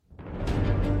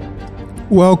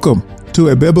Welcome to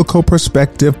a Biblical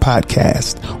Perspective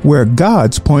podcast, where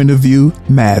God's point of view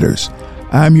matters.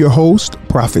 I'm your host,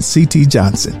 Prophet C.T.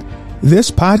 Johnson. This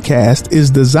podcast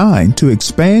is designed to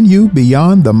expand you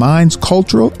beyond the mind's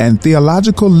cultural and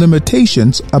theological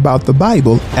limitations about the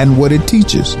Bible and what it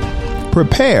teaches.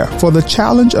 Prepare for the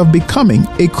challenge of becoming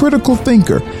a critical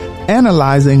thinker,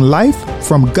 analyzing life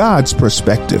from God's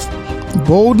perspective.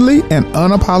 Boldly and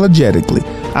unapologetically,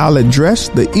 I'll address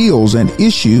the ills and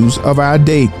issues of our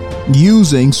day,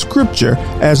 using Scripture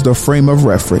as the frame of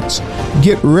reference.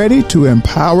 Get ready to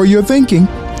empower your thinking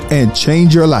and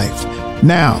change your life.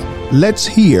 Now, let's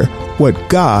hear what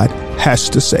God has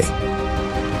to say.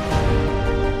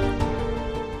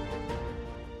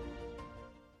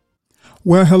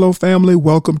 Well, hello, family.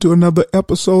 Welcome to another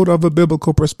episode of a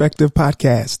Biblical Perspective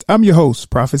podcast. I'm your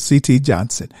host, Prophet C.T.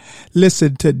 Johnson.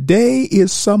 Listen, today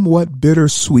is somewhat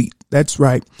bittersweet. That's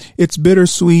right. It's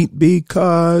bittersweet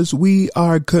because we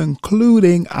are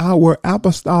concluding our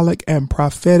apostolic and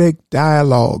prophetic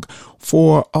dialogue.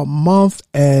 For a month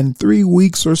and 3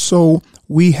 weeks or so,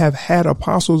 we have had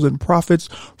apostles and prophets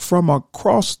from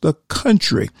across the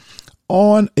country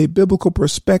on a Biblical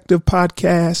Perspective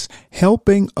podcast,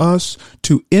 helping us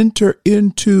to enter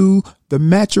into the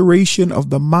maturation of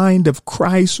the mind of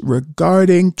Christ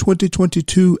regarding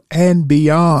 2022 and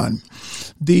beyond.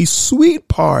 The sweet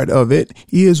part of it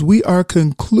is we are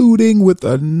concluding with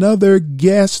another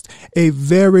guest, a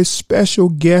very special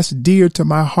guest dear to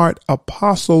my heart,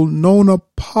 Apostle Nona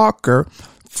Parker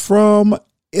from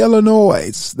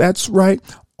Illinois. That's right,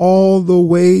 all the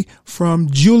way from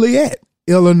Juliet,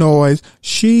 Illinois.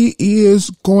 She is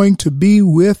going to be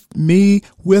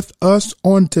with us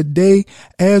on today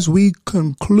as we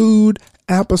conclude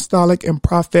apostolic and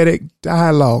prophetic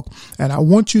dialogue. And I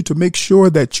want you to make sure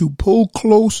that you pull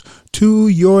close to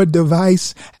your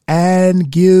device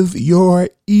and give your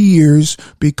ears,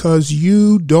 because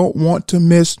you don't want to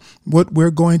miss what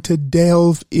we're going to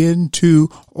delve into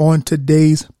on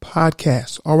today's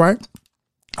podcast. All right.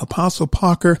 Apostle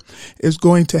Parker is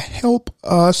going to help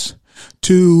us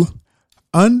to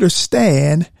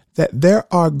understand that there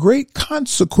are great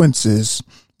consequences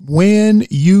when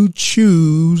you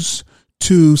choose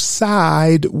to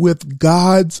side with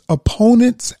God's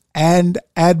opponents and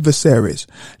adversaries.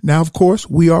 Now, of course,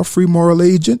 we are free moral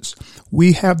agents.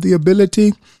 We have the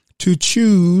ability to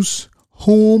choose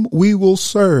whom we will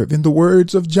serve. In the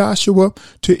words of Joshua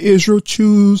to Israel,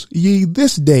 choose ye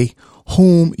this day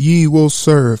whom ye will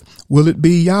serve. Will it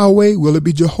be Yahweh? Will it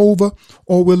be Jehovah?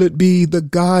 Or will it be the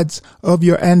gods of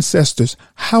your ancestors?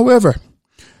 However,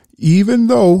 even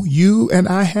though you and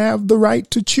I have the right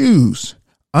to choose,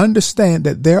 understand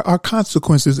that there are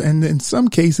consequences, and in some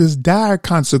cases, dire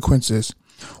consequences,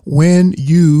 when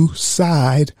you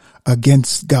side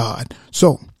against God.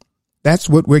 So that's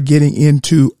what we're getting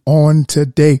into on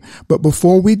today. But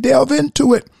before we delve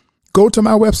into it, go to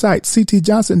my website,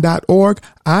 ctjohnson.org.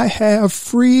 I have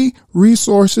free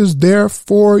resources there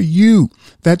for you.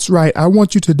 That's right. I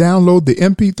want you to download the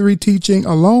MP3 teaching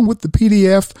along with the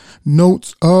PDF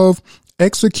notes of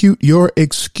Execute Your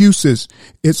Excuses.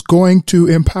 It's going to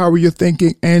empower your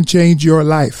thinking and change your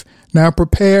life. Now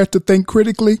prepare to think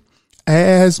critically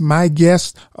as my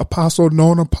guest, Apostle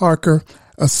Nona Parker,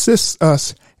 assists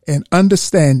us in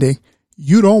understanding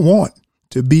you don't want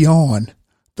to be on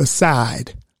the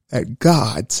side that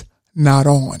God's not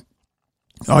on.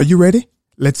 Are you ready?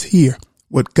 Let's hear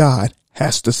what God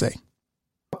has to say.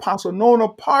 Apostle Nona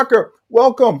Parker,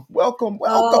 welcome.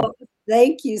 Oh,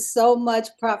 thank you so much,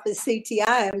 Prophet CT.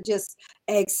 I am just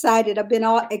excited. I've been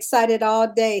excited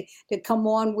all day to come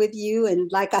on with you.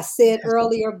 And like I said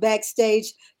earlier,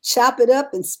 backstage, chop it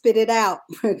up and spit it out.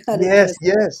 We're going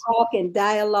to talk and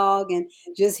dialogue and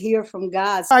just hear from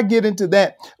God. I get into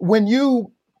that. When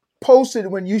you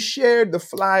shared the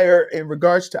flyer in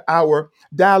regards to our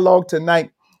dialogue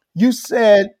tonight, you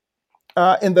said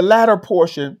in the latter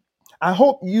portion, I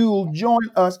hope you'll join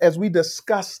us as we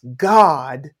discuss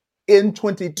God in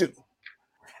 22.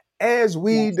 As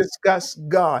we discuss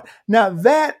God. Now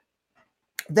that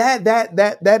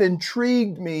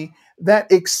intrigued me,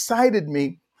 that excited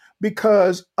me,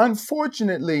 because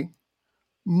unfortunately,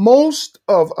 most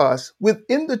of us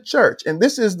within the church, and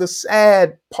this is the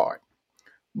sad part,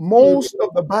 most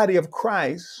of the body of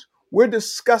Christ, we're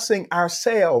discussing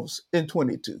ourselves in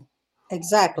 22.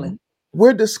 Exactly.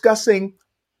 We're discussing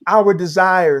our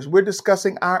desires. We're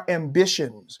discussing our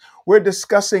ambitions. We're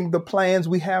discussing the plans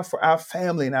we have for our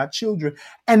family and our children.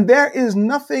 And there is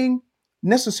nothing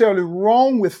necessarily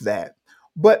wrong with that.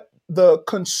 But the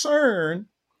concern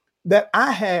that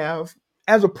I have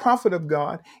as a prophet of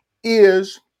God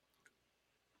is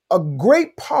a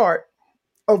great part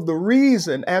of the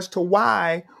reason as to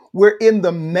why we're in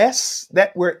the mess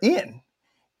that we're in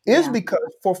is Yeah.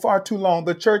 because for far too long,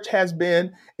 the church has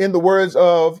been, in the words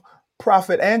of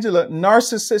Prophet Angela,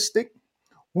 narcissistic.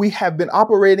 We have been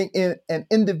operating in an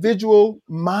individual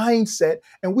mindset,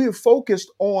 and we have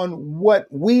focused on what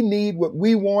we need, what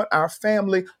we want, our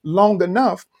family long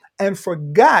enough, and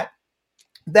forgot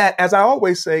that, as I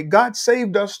always say, God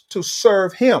saved us to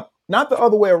serve Him, not the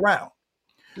other way around.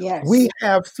 Yes. We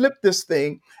have flipped this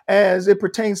thing as it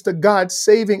pertains to God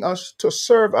saving us to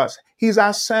serve us. He's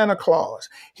our Santa Claus.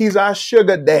 He's our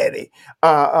sugar daddy.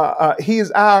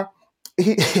 He's our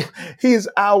he, he's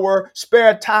our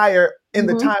spare tire in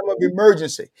the Hmm. time of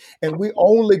emergency. And we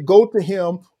only go to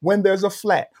him when there's a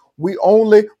flat. We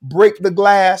only break the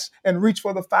glass and reach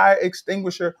for the fire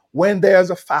extinguisher when there's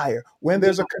a fire, when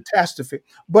there's Yeah. a catastrophe.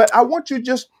 But I want you,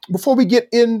 just before we get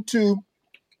into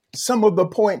some of the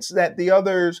points that the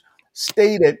others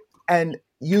stated and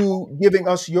you giving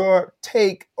us your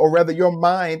take, or rather your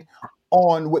mind,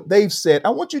 on what they've said, I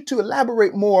want you to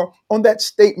elaborate more on that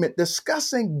statement,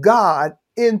 discussing God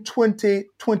in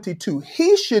 2022.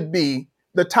 He should be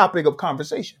the topic of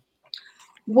conversation.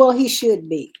 Well, he should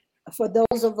be. For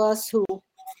those of us who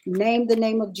name the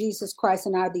name of Jesus Christ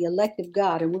and are the elect of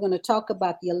God, and we're going to talk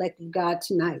about the elect of God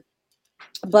tonight,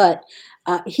 but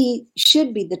he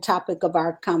should be the topic of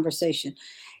our conversation.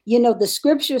 You know, the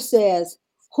scripture says,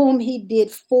 whom he did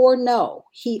foreknow,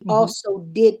 he Mhm, also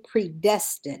did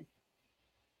predestine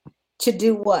to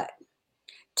do what?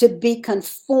 To be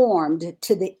conformed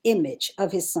to the image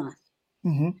of his son.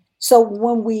 mhm. So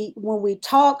when we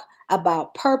talk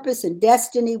about purpose and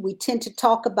destiny, we tend to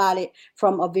talk about it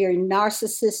from a very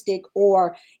narcissistic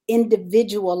or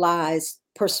individualized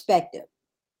perspective.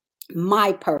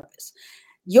 My purpose.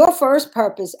 Your first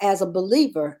purpose as a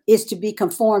believer is to be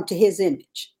conformed to his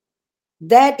image.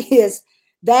 That is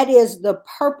that is the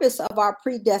purpose of our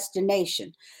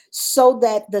predestination, so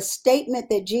that the statement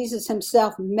that Jesus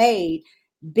himself made,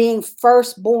 being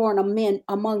firstborn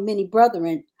among many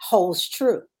brethren, holds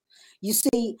true. You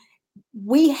see,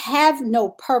 we have no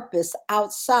purpose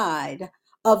outside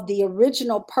of the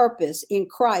original purpose in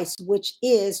Christ, which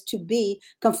is to be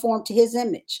conformed to his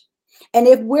image. And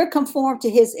if we're conformed to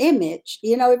his image,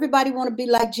 you know, everybody want to be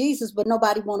like Jesus, but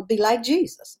nobody want to be like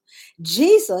Jesus.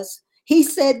 Jesus, he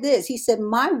said this, he said,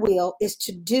 my will is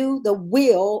to do the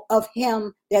will of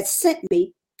him that sent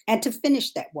me and to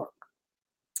finish that work,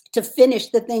 to finish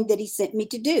the thing that he sent me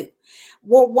to do.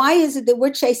 Well, why is it that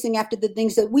we're chasing after the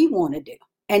things that we want to do?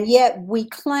 And yet we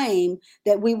claim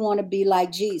that we want to be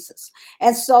like Jesus.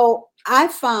 And so I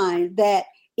find that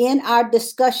in our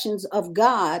discussions of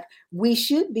God, we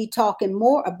should be talking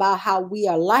more about how we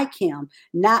are like him,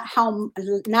 not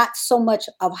so much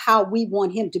of how we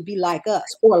want him to be like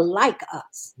us or like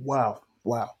us. Wow.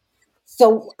 Wow.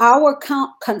 So our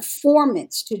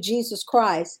conformance to Jesus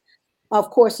Christ, of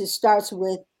course, it starts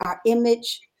with our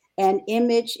image, and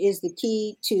image is the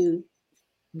key to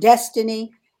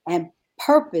destiny, and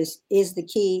purpose is the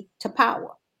key to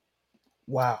power.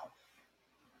 Wow.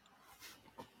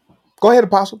 Go ahead,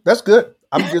 Apostle. That's good.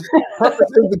 I'm just,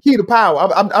 purpose is the key to power.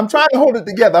 I'm trying to hold it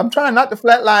together. I'm trying not to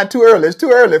flatline too early. It's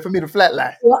too early for me to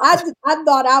flatline. Well, I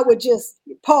thought I would just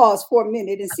pause for a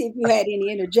minute and see if you had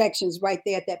any interjections right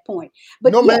there at that point.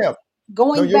 But No, yes, ma'am. No,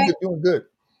 going you're back, doing good.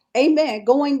 amen,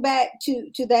 going back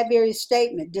to that very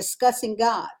statement, discussing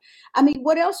God. I mean,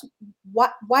 what else?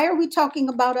 Why are we talking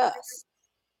about us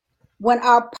when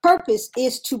our purpose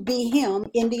is to be him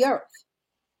in the earth?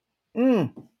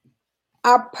 Mm.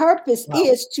 Our purpose Wow.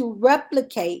 is to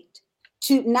replicate,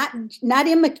 to not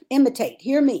imitate.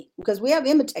 Hear me, because we have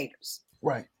imitators.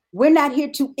 Right. We're not here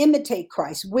to imitate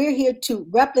Christ. We're here to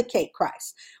replicate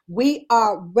Christ. We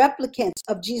are replicants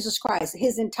of Jesus Christ,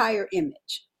 his entire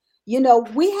image. You know,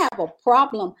 we have a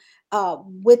problem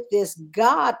with this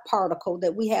God particle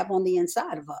that we have on the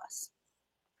inside of us.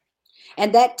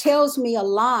 And that tells me a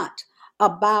lot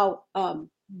about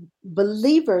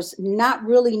believers not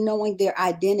really knowing their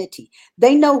identity.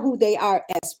 They know who they are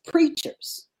as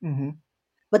preachers, Mm-hmm.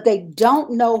 but they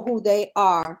don't know who they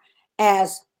are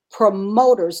as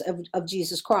promoters of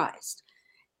Jesus Christ.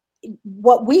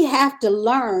 What we have to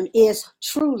learn is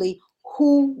truly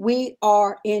who we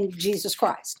are in Jesus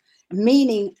Christ,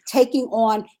 meaning taking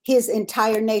on his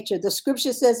entire nature. The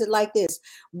scripture says it like this: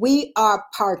 we are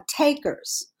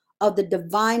partakers of the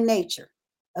divine nature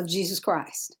of Jesus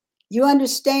Christ. You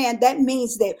understand? That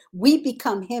means that we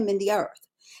become him in the earth.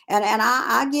 And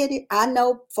I get it. I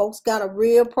know folks got a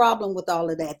real problem with all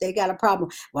of that. They got a problem.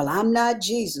 Well, I'm not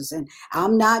Jesus and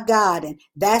I'm not God, and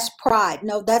that's pride.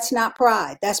 No, that's not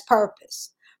pride. That's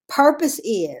purpose. Purpose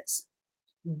is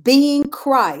being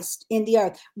Christ in the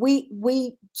earth.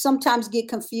 We sometimes get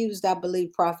confused, I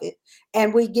believe, Prophet,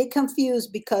 and we get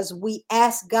confused because we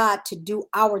ask God to do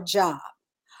our job.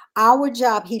 Our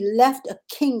job, he left a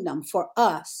kingdom for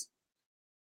us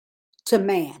to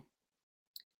man.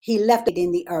 He left it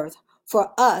in the earth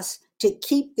for us to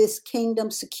keep this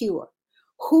kingdom secure.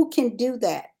 Who can do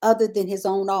that other than his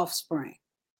own offspring?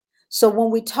 So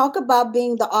when we talk about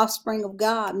being the offspring of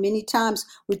God, many times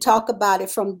we talk about it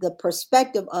from the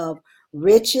perspective of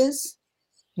riches,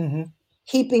 Mm-hmm.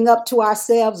 heaping up to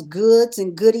ourselves goods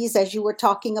and goodies, as you were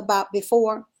talking about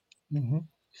before. Mm-hmm.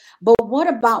 But what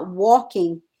about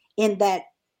walking in that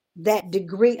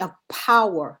degree of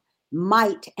power,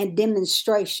 might, and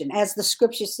demonstration? As the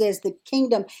scripture says, the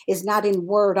kingdom is not in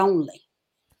word only,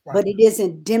 Right. but it is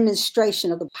in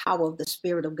demonstration of the power of the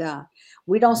Spirit of God.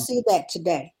 We don't Mm-hmm. see that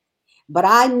today. But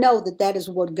I know that that is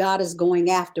what God is going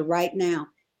after right now.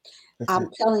 That's I'm it.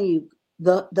 telling you,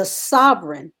 the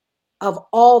sovereign of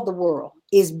all the world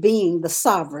is being the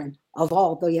sovereign of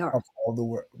all the Of earth. all the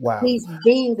world. Wow. He's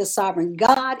being the sovereign.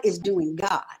 God is doing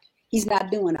God. He's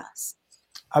not doing us.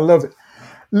 I love it.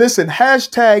 Listen,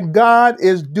 hashtag God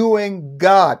is doing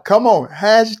God. Come on.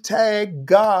 Hashtag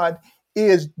God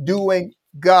is doing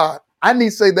God. I need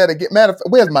to say that again. Matter of fact,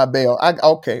 where's my bell?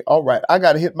 Okay. All right. I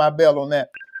got to hit my bell on that.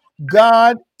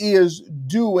 God is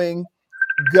doing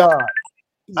God.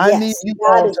 I need Yes, you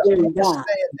God all is to doing God.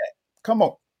 understand that. Come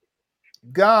on.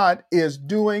 God is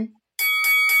doing,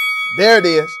 there it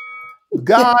is.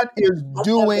 God is I love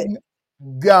it. doing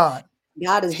God.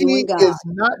 God is doing He God. is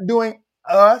not doing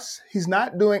us. He's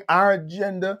not doing our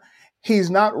agenda. He's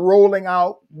not rolling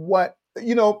out what,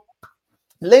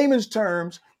 layman's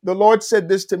terms. The Lord said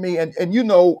this to me, and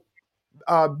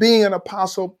being an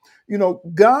apostle,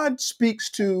 God speaks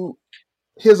to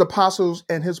his apostles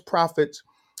and his prophets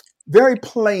very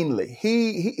plainly.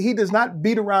 He does not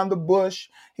beat around the bush.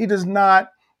 He does not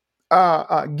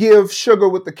give sugar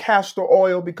with the castor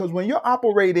oil, because when you're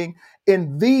operating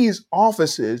in these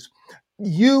offices,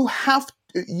 you have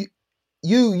to,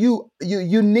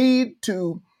 you need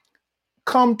to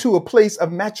come to a place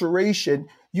of maturation.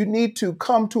 You need to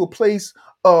come to a place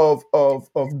of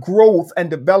growth and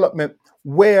development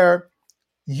where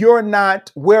you're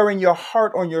not wearing your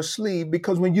heart on your sleeve,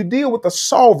 because when you deal with a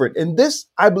sovereign, and this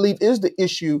I believe is the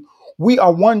issue, we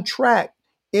are one track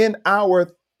in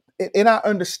our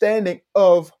understanding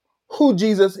of who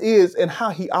Jesus is and how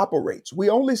he operates. We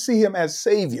only see him as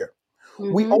savior.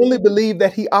 We Hmm. only believe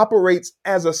that he operates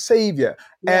as a savior,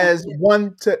 Yeah. as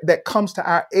one that comes to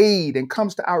our aid and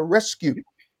comes to our rescue.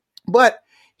 But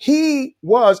he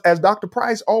was, as Dr.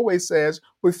 Price always says,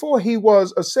 before he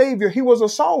was a savior, he was a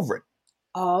sovereign.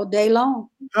 All day long.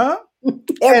 Huh? And,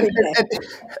 Every and, day. and,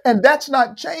 and that's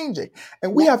not changing.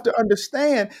 And we No. have to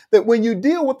understand that when you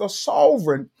deal with a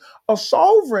sovereign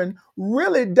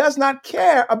really does not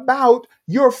care about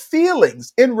your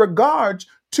feelings in regards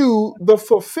to the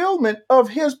fulfillment of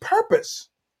his purpose.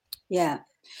 Yeah.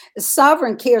 The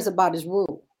sovereign cares about his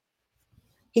rule.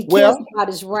 He cares Well, about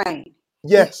his reign.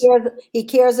 yes, He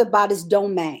cares about his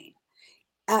domain.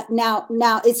 Now,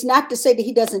 it's not to say that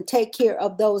he doesn't take care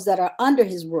of those that are under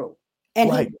his rule, and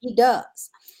right. he does.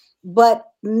 But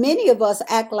many of us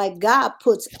act like God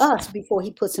puts us before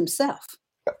he puts himself.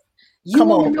 You Come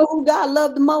want to on. know who God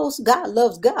loved the most? God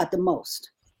loves God the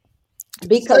most Say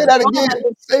because that again.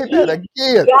 Say that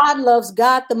again. God loves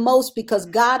God the most because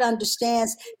God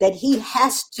understands that he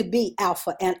has to be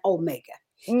Alpha and Omega.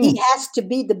 He Mm, has to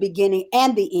be the beginning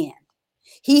and the end.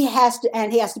 He has to,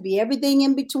 and he has to be everything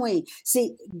in between.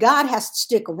 See, God has to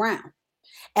stick around.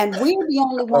 And we're the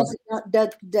only I love ones it.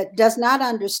 that does not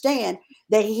understand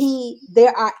that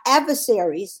there are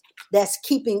adversaries that's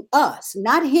keeping us,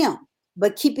 not him,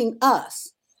 but keeping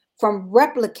us from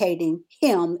replicating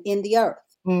him in the earth.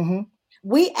 Hmm.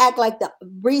 We act like the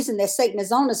reason that Satan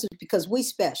is on us is because we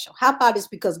special. How about it's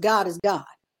because God is God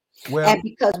and Well,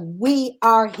 because we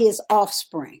are his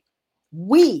offspring.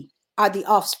 We are the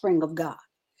offspring of God.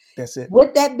 that's it.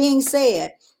 With that being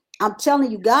said, I'm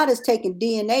telling you, God is taking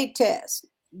DNA tests.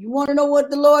 You want to know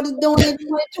what the Lord is doing in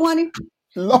 2020?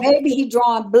 Lord, Baby, he's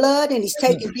drawing blood and he's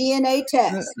taking DNA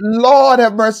tests. Lord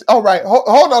have mercy. All right.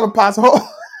 Hold on, Apostle.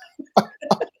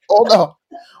 Hold on.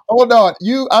 Hold on.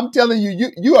 I'm telling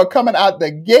you, you are coming out the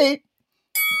gate.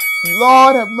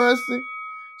 Lord have mercy.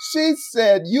 She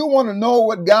said, you want to know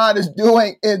what God is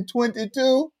doing in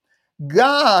 22?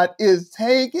 God is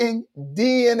taking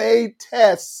DNA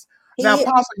tests. Now, He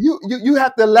Apostle, you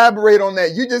have to elaborate on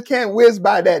that. You just can't whiz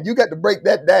by that. You got to break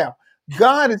that down.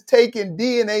 God is taking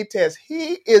DNA tests.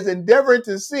 He is endeavoring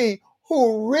to see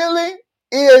who really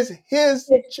is his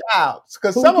child.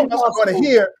 Because who's some of his us are going to offspring?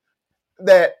 hear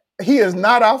that he is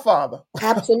not our father.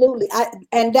 Absolutely.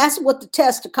 And that's what the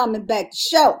tests are coming back to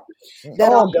show,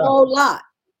 that a Oh, God. whole lot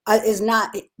is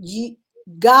not,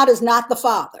 God is not the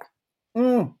father.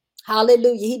 Mm,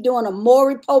 Hallelujah. He doing a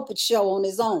Maury Povich show on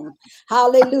his own.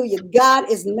 Hallelujah. God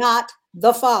is not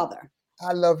the father.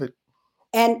 I love it.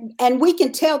 And we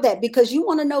can tell that because you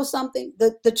want to know something.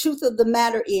 The truth of the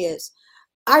matter is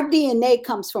our DNA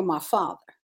comes from our father.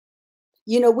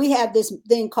 You know, we have this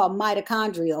thing called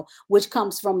mitochondrial, which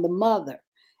comes from the mother.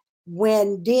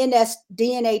 When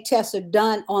DNA tests are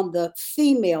done on the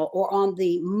female or on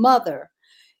the mother,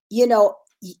 you know,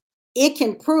 it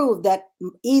can prove that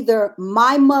either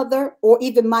my mother or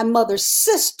even my mother's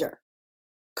sister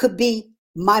could be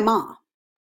my mom,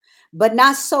 but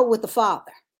not so with the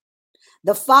father.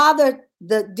 The father,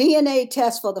 the DNA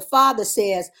test for the father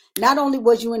says, not only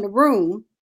was you in the room,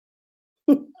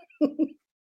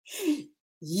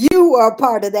 you are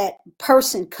part of that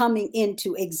person coming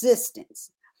into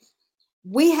existence.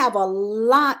 We have a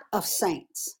lot of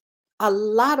saints,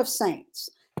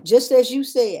 just as you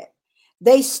said.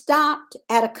 They stopped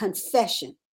at a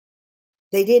confession.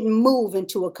 They didn't move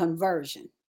into a conversion.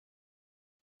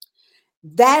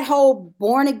 That whole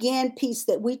born again piece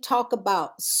that we talk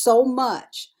about so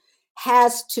much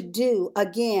has to do,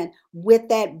 again, with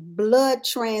that blood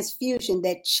transfusion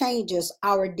that changes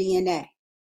our DNA.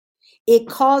 It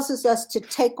causes us to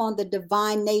take on the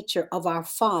divine nature of our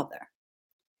Father.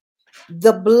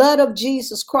 The blood of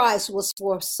Jesus Christ was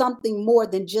for something more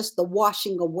than just the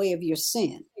washing away of your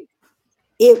sin.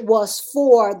 It was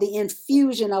for the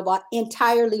infusion of an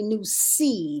entirely new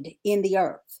seed in the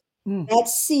earth. That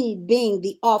seed being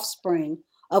the offspring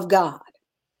of God.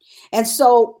 And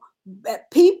so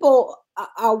people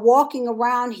are walking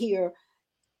around here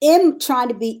trying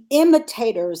to be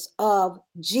imitators of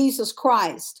Jesus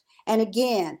Christ. And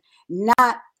again,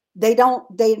 they're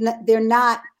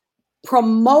not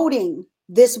promoting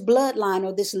this bloodline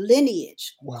or this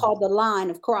lineage called the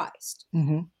line of Christ.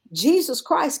 Mm-hmm. Jesus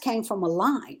Christ came from a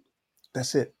line.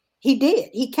 That's it. He did.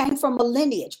 He came from a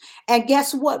lineage. And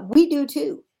guess what? We do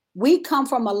too. We come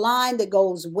from a line that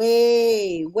goes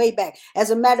way, way back. As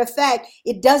a matter of fact,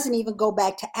 it doesn't even go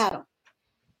back to Adam.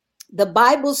 The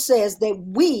Bible says that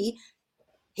we,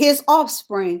 his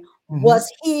offspring,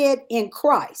 was hid in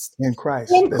Christ. In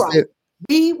Christ. In That's Christ. it.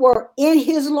 We were in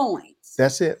his loins.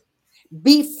 That's it.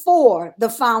 Before the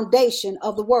foundation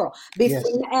of the world. Yes.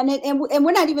 And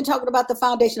we're not even talking about the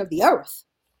foundation of the earth.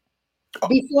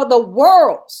 Before the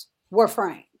worlds were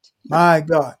framed. My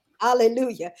God.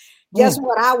 Hallelujah. Guess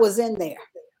what? I was in there.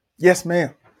 Yes,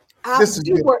 ma'am.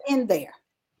 You were in there.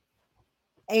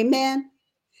 Amen.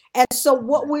 And so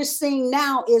what we're seeing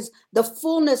now is the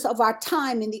fullness of our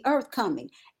time in the earth coming.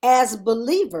 As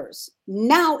believers,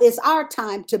 now is our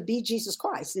time to be Jesus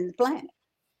Christ in the planet.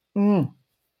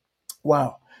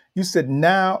 Wow. You said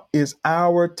now is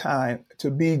our time to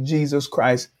be Jesus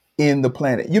Christ in the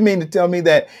planet. You mean to tell me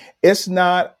that it's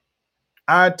not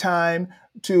our time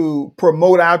to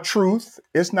promote our truth?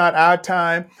 It's not our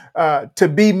time to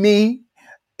be me?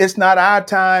 It's not our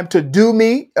time to do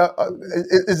me?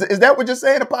 Is that what you're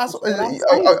saying, Apostle?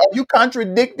 Are you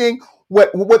contradicting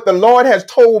what the Lord has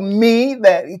told me?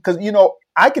 That because, you know,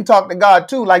 I can talk to God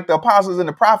too, like the apostles and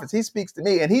the prophets. He speaks to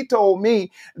me, and he told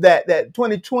me that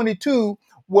 2022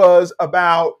 was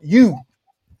about you.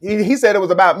 He said it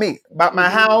was about me, about my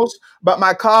house, about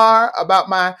my car, about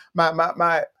my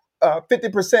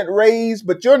 50% raise.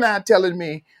 But you're not telling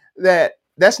me that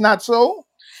that's not so.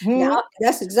 Now,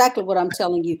 that's exactly what I'm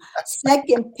telling you.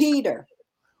 2 Peter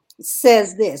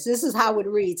says this. This is how it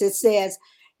reads. It says,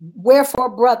 wherefore,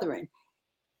 brethren,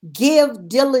 give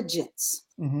diligence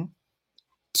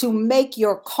to make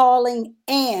your calling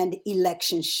and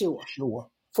election sure.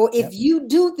 For if you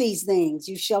do these things,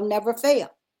 you shall never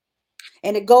fail.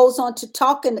 And it goes on to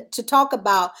talk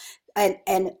about an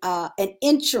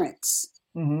entrance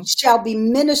shall be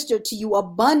ministered to you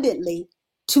abundantly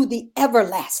to the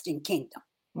everlasting kingdom.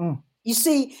 You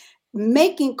see,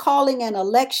 making calling and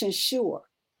election sure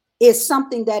is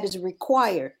something that is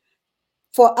required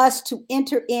for us to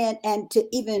enter in and to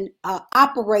even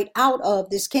operate out of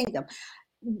this kingdom.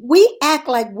 We act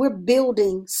like we're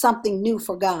building something new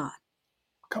for God.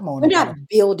 Come on. We're not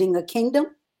building a kingdom.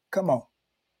 Come on.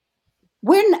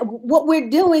 What we're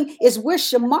doing is we're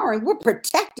shamaring. We're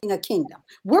protecting a kingdom.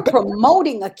 We're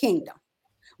promoting a kingdom.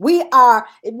 I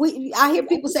hear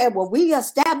people say, well, we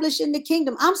establishing the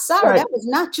kingdom. I'm sorry, that was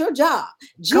not your job.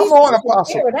 Jesus took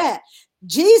care of that.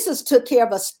 Jesus took care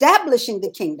of establishing the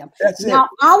kingdom. Now,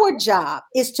 our job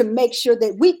is to make sure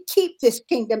that we keep this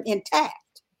kingdom intact.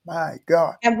 My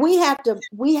God. And we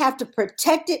have to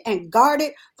protect it and guard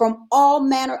it from all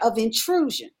manner of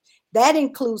intrusion. That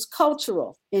includes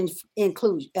cultural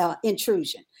intrusion,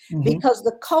 Mm-hmm. because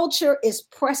the culture is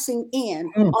pressing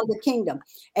in Mm. on the kingdom.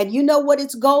 And you know what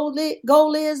its goal is?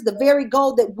 The very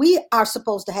goal that we are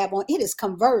supposed to have on it is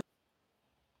conversion.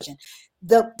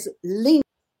 The leaning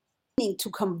to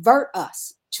convert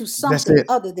us to That's something it.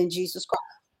 other than Jesus Christ.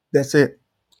 That's it.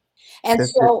 And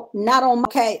That's it. so not on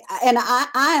okay, and I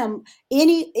am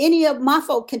any of my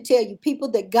folk can tell you,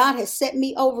 people that God has set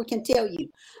me over can tell you,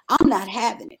 I'm not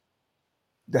having it.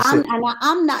 That's it.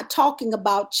 I'm not talking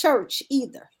about church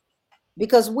either,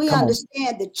 because we Come on.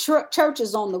 understand that church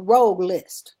is on the rogue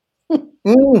list.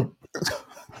 Mm.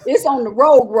 It's on the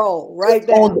rogue roll right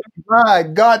It's on now. the, my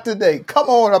God today. Come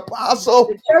on, Apostle.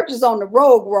 The church is on the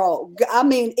rogue roll. I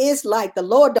mean, it's like the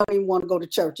Lord don't even want to go to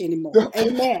church anymore.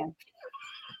 Amen.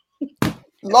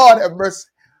 Lord have mercy.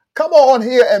 Come on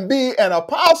here and be an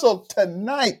apostle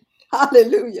tonight.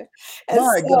 Hallelujah. And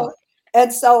My God.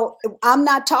 so I'm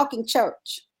not talking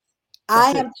church.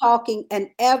 I That's it. am talking an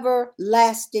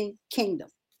everlasting kingdom.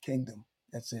 Kingdom.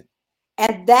 That's it.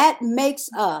 And that makes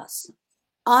us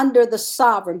under the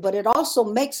sovereign, but it also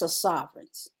makes us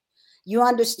sovereigns. You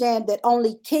understand that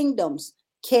only kingdoms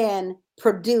can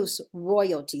produce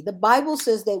royalty. The Bible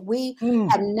says that we Mm.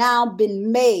 have now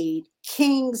been made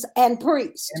kings and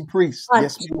priests And priest.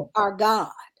 Yes, unto ma'am. our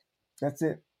God. That's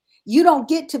it. You don't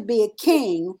get to be a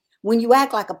king when you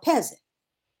act like a peasant.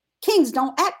 Kings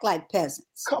don't act like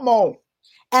peasants. Come on.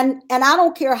 And I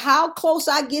don't care how close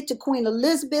I get to Queen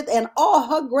Elizabeth and all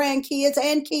her grandkids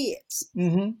and kids,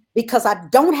 Mm-hmm. because I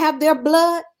don't have their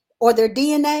blood or their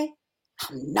DNA,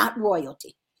 I'm not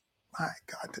royalty. My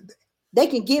God today. They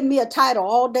can give me a title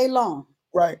all day long,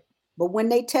 Right. but when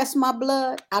they test my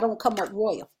blood, I don't come up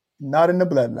royal. Not in the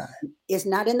bloodline. It's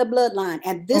not in the bloodline.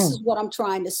 And this Mm. is what I'm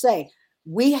trying to say.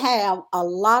 We have a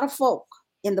lot of folk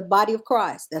in the body of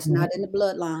Christ that's Mm-hmm. not in the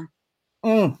bloodline.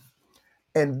 Mm.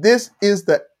 And this is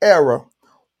the era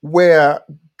where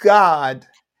God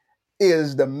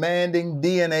is demanding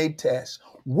DNA tests.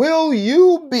 Will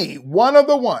you be one of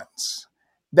the ones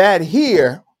that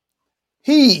hear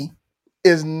he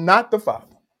is not the Father?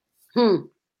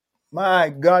 My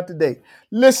God, today.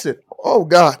 Listen, oh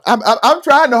God, I'm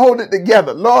trying to hold it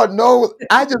together. Lord knows,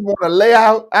 I just want to lay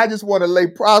out. I just want to lay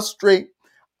prostrate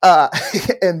uh,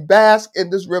 and bask in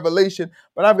this revelation,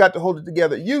 but I've got to hold it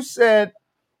together. You said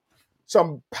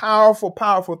some powerful,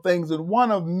 powerful things, and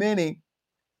one of many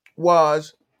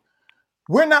was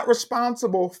we're not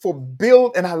responsible for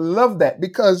build, and I love that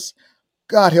because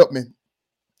God help me.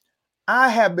 I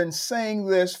have been saying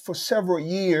this for several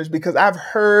years because I've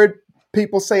heard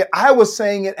people say it. I was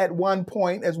saying it at one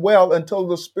point as well until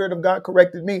the Spirit of God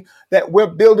corrected me that we're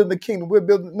building the kingdom. We're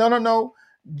building. No, no, no.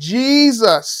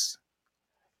 Jesus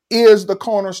is the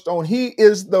cornerstone. He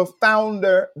is the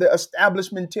founder, the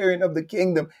establishmentarian of the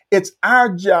kingdom. It's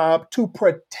our job to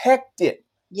protect it.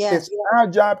 Yes. It's our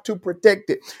job to protect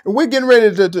it. And we're getting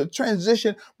ready to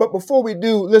transition. But before we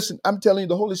do, listen, I'm telling you,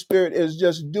 the Holy Spirit is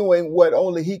just doing what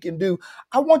only He can do.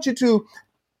 I want you to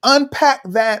unpack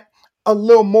that a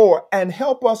little more and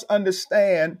help us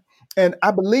understand. And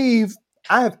I believe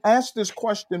I have asked this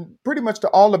question pretty much to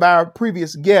all of our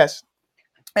previous guests.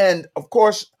 And of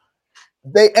course,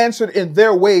 they answered in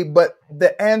their way, but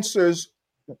the answers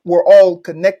were all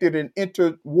connected and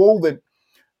interwoven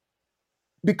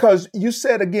because you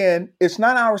said again, it's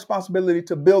not our responsibility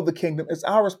to build the kingdom, it's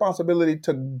our responsibility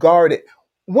to guard it.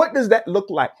 What does that look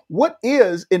like? What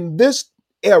is in this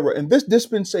era, in this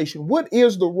dispensation, what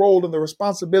is the role and the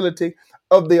responsibility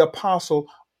of the apostle,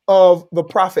 of the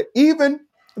prophet, even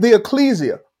the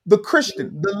ecclesia, the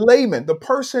Christian, the layman, the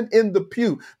person in the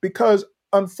pew? Because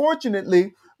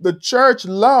unfortunately, the church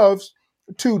loves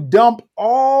to dump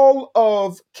all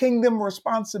of kingdom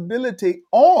responsibility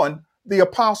on the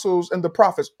apostles and the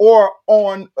prophets or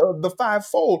on the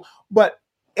fivefold. But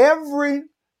every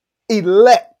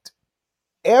elect,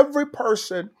 every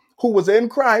person who was in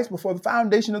Christ before the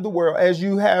foundation of the world, as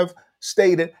you have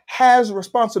stated, has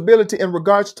responsibility in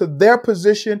regards to their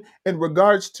position, in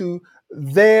regards to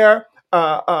their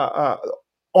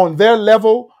on their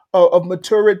level of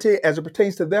maturity as it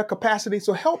pertains to their capacity.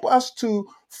 So help us to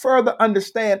further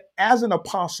understand as an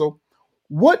apostle,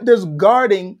 what does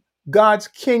guarding God's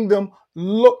kingdom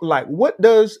look like? What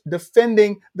does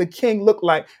defending the king look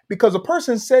like? Because a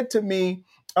person said to me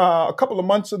a couple of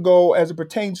months ago, as it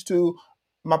pertains to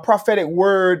my prophetic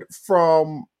word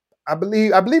from, I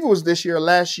believe it was this year,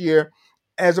 last year,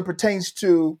 as it pertains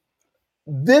to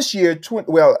this year,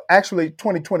 actually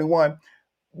 2021,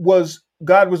 was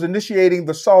God was initiating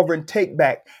the sovereign take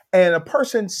back. And a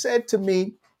person said to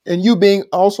me, and you being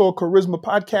also a Charisma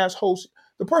podcast host,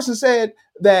 the person said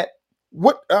that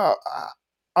what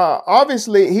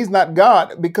obviously he's not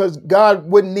God because God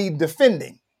wouldn't need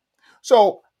defending.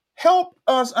 So help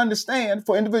us understand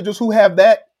for individuals who have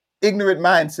that ignorant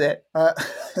mindset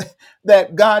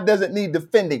that God doesn't need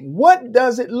defending. What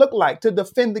does it look like to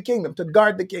defend the kingdom, to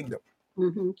guard the kingdom?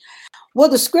 Mm-hmm. Well,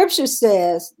 the scripture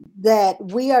says that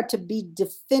we are to be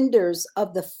defenders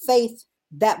of the faith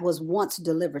that was once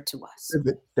delivered to us.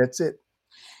 That's it.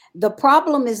 The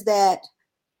problem is that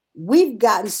we've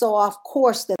gotten so off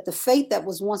course that the faith that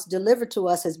was once delivered to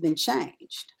us has been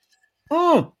changed.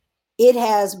 It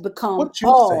has become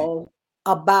all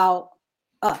about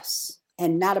us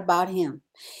and not about him.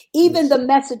 Even the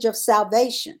message of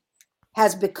salvation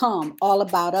has become all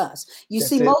about us. You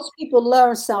see, most people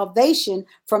learn salvation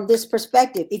from this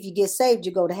perspective. If you get saved,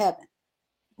 you go to heaven.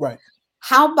 Right.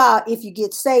 How about if you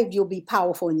get saved, you'll be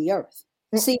powerful in the earth?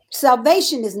 See,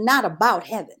 salvation is not about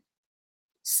heaven.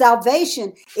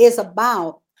 Salvation is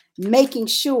about making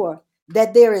sure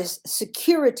that there is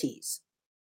securities,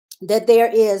 that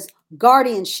there is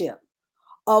guardianship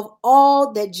of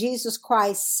all that Jesus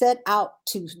Christ set out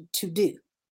to do.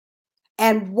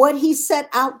 And what he set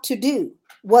out to do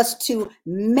was to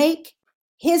make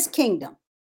his kingdom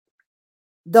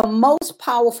the most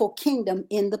powerful kingdom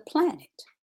in the planet.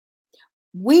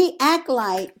 We act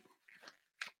like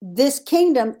this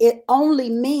kingdom, it only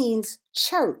means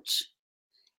church.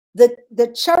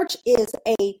 The church is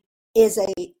a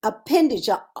appendage,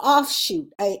 an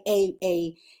offshoot,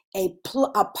 a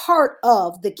part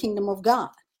of the kingdom of God.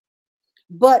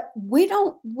 But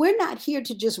we're not here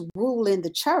to just rule in the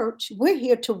church. We're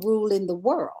here to rule in the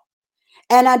world.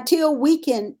 And until we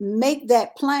can make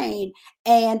that plain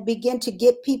and begin to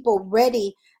get people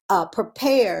ready,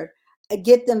 prepared,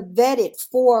 get them vetted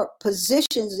for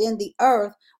positions in the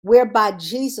earth, whereby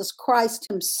Jesus Christ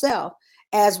himself,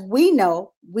 as we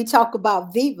know, we talk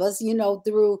about Vivas,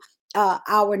 through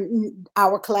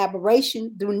our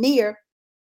collaboration through NEAR,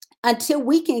 until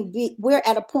we're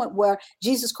at a point where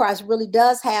Jesus Christ really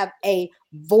does have a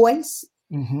voice.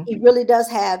 Mm-hmm. He really does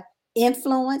have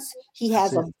influence. He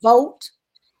has a vote.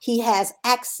 He has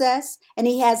access, and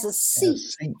he has a seat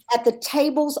at the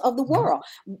tables of the world.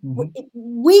 Mm-hmm.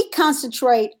 We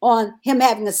concentrate on him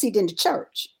having a seat in the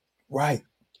church. Right.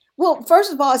 Well,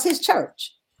 first of all, it's his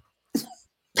church.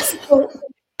 So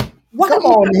why Come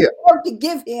on here. To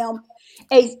give him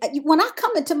when I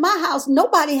come into my house,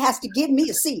 nobody has to give me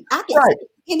a seat. I can sit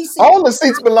any seat. All the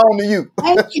seats belong to you.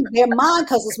 Thank you. They're mine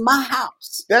because it's my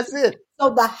house. That's it. So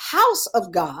the house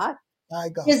of God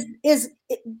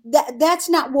that's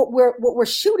not what we're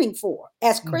shooting for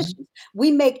as Christians. Mm-hmm.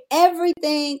 We make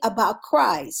everything about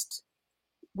Christ.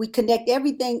 We connect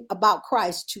everything about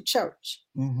Christ to church.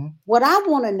 Mm-hmm. What I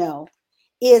want to know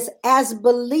is, as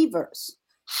believers,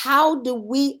 how do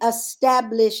we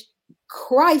establish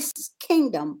Christ's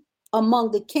kingdom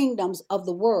among the kingdoms of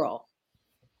the world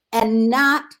and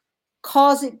not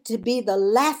cause it to be the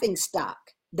laughingstock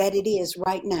that it is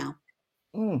right now?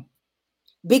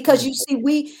 Because you see,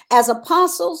 we as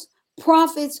apostles,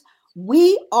 prophets,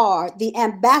 we are the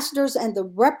ambassadors and the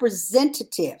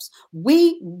representatives.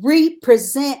 We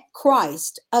represent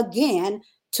Christ again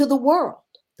to the world.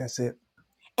 That's it.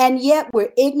 And yet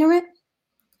we're ignorant.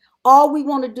 All we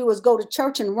want to do is go to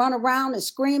church and run around and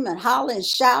scream and holler and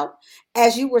shout.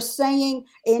 As you were saying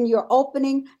in your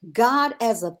opening, God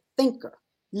as a thinker,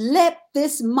 let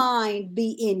this mind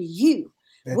be in you,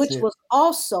 which was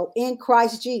also in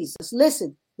Christ Jesus.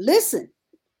 Listen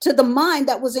to the mind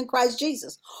that was in Christ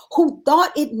Jesus, who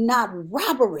thought it not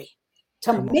robbery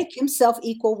to make himself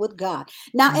equal with God.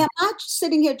 Now, am I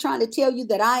sitting here trying to tell you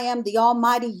that I am the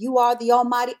Almighty? You are the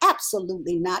Almighty?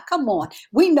 Absolutely not. Come on.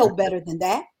 We know better than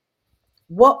that.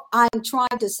 What I'm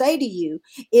trying to say to you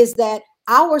is that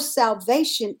our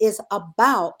salvation is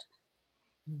about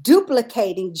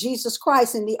duplicating Jesus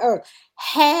Christ in the earth.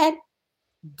 Had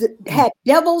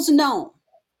devils known,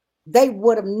 they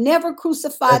would have never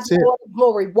crucified the Lord of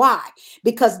glory. Why?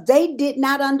 Because they did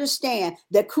not understand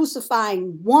that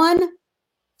crucifying one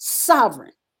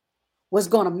sovereign was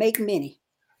going to make many.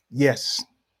 Yes.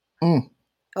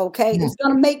 Okay, it's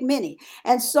going to make many.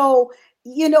 And so,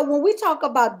 when we talk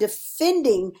about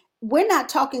defending, we're not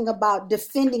talking about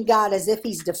defending God as if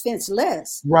he's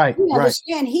defenseless. Right. We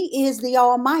understand he is the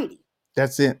Almighty.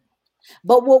 That's it.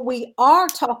 But what we are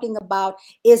talking about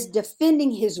is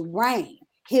defending his reign,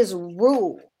 his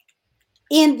rule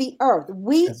in the earth.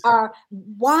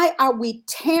 Why are we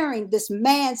tearing this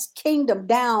man's kingdom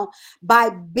down by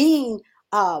being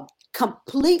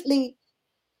completely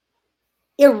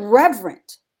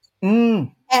irreverent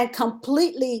and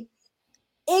completely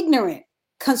ignorant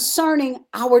concerning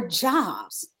our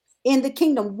jobs in the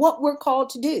kingdom, what we're called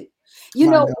to do. You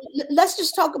My know, God. let's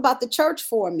just talk about the church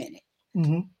for a minute.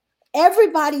 Mhm.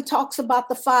 Everybody talks about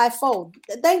the fivefold.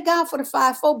 Thank God for the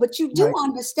fivefold, but you do Right.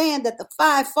 understand that the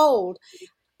fivefold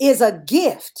is a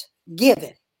gift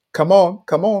given. Come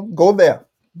on, go there.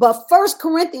 But 1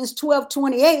 Corinthians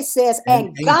 12:28 says, And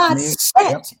and ain't God me. Yep.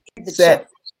 set in the church. Set.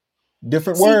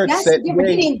 Different See, words. that's Set different.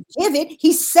 He gave. didn't give it,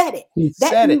 he said it. He That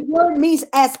said it. word means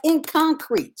as in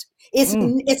concrete.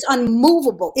 Mm. It's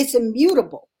unmovable, it's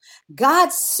immutable.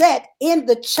 God set in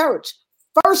the church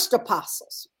first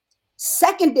apostles,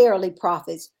 secondarily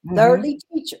prophets, Mhm. thirdly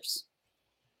teachers.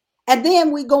 And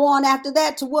then we go on after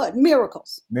that to what?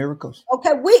 Miracles. Miracles.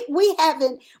 Okay,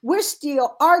 we're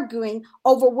still arguing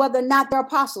over whether or not they're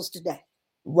apostles today.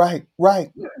 Right.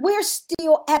 Right. We're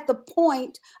still at the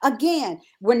point, again,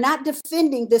 we're not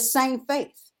defending the same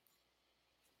faith.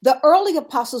 The early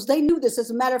apostles, they knew this. As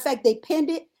a matter of fact, they penned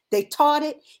it, they taught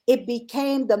it. It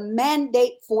became the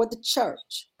mandate for the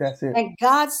church. That's it. And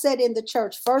God said in the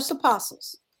church, first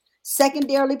apostles,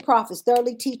 secondarily prophets,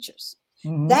 thirdly teachers.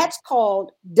 Mhm. That's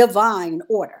called divine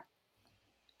order.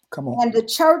 Come on. And the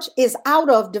church is out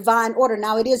of divine order.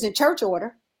 Now it is in church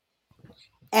order.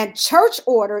 And church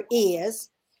order is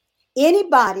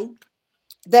anybody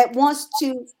that wants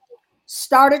to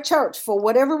start a church for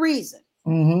whatever reason.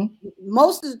 Mhm.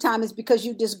 Most of the time it's because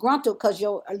you disgruntled because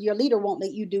your leader won't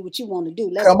let you do what you want to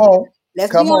do. Come on.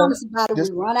 Let's Come be on. honest about it.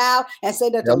 Just We run out and say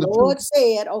that the tell the truth. Lord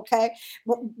said, okay.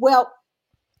 Well,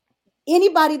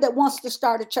 anybody that wants to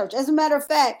start a church. As a matter of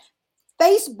fact,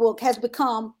 Facebook has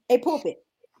become a pulpit.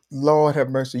 Lord have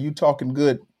mercy. You talking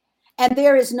good. And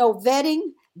there is no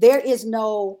vetting. There is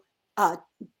no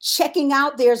checking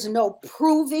out. There's no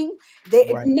proving.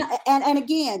 Right. And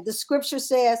again, the scripture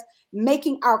says,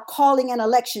 making our calling and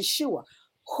election sure.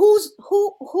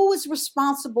 Who is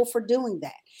responsible for doing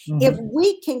that? If Mhm.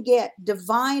 we can get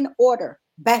divine order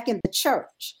back in the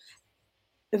church,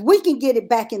 if we can get it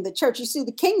back in the church, you see,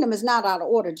 the kingdom is not out of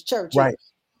order. The church Right.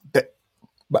 is. That,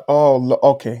 but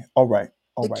okay. All right.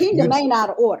 All The right. You kingdom ain't out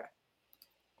of order,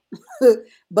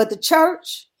 but the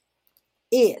church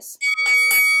is.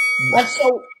 And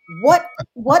so what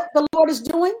the Lord is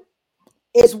doing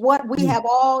is what we have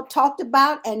all talked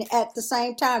about and at the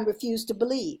same time refuse to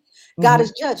believe. God Mhm.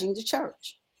 is judging the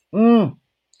church. Mm.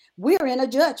 We're in a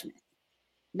judgment.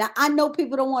 Now, I know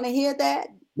people don't want to hear that.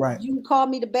 Right. You can call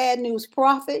me the bad news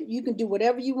prophet. You can do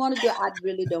whatever you want to do. I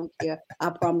really don't care. I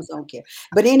promise I don't care.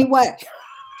 But anyway,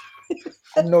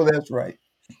 I know that's right.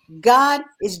 God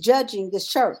is judging this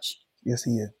church. Yes,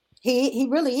 he is. He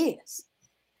really is.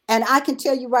 And I can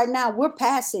tell you right now, we're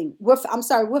failing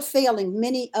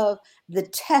many of the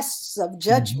tests of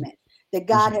judgment that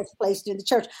God has placed in the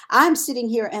church. I'm sitting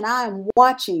here and I'm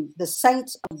watching the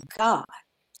saints of God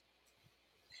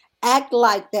act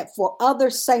like that for other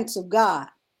saints of God,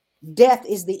 death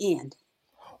is the end.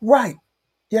 Right.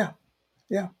 Yeah.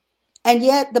 Yeah. And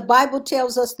yet the Bible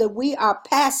tells us that we are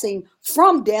passing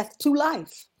from death to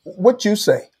life. What you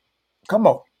say? Come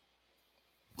on.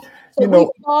 So You we've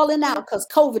know. fallen out because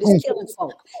COVID is killing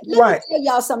folk. Let me Right. tell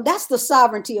y'all something. That's the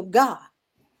sovereignty of God.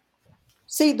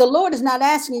 See, the Lord is not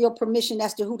asking your permission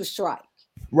as to who to strike.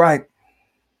 Right.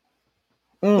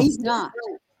 He's not.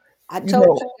 I You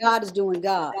told know. you God is doing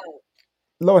God.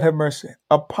 Lord have mercy.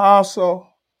 Apostle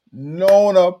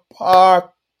Nona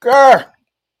Parker.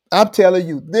 I'm telling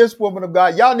you, this woman of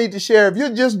God, y'all need to share. If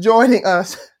you're just joining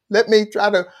us, let me try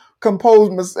to compose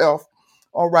myself.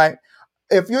 All right.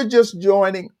 If you're just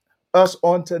joining us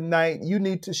on tonight, you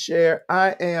need to share.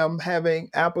 I am having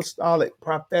apostolic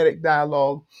prophetic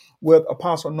dialogue with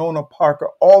Apostle Nona Parker,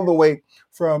 all the way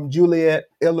from Juliet,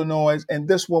 Illinois. And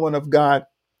this woman of God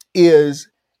is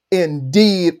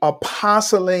indeed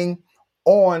apostling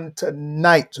on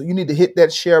tonight. So you need to hit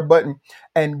that share button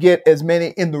and get as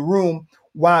many in the room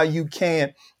while you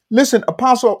can. Listen,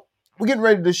 Apostle, we're getting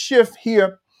ready to shift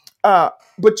here.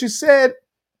 But you said,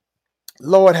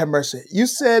 Lord have mercy, you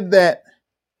said that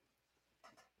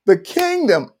the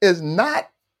kingdom is not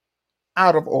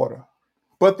out of order,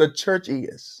 but the church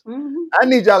is. I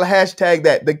need y'all to hashtag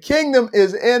that. The kingdom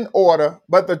is in order,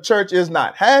 but the church is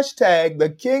not. Hashtag the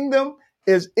kingdom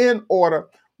is in order,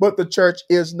 but the church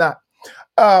is not.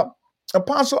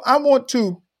 Apostle, I'm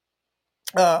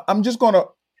just going to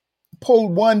pull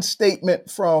one statement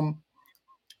from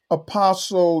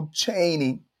Apostle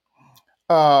Cheney,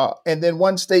 and then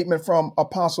one statement from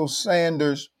Apostle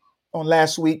Sanders on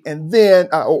last week. And then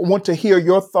I want to hear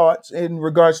your thoughts in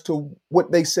regards to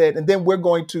what they said. And then we're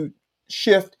going to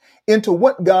shift into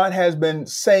what God has been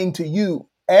saying to you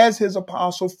as his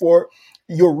apostle for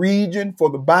your region, for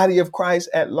the body of Christ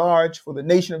at large, for the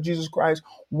nation of Jesus Christ?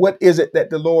 What is it that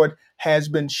the Lord has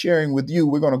been sharing with you?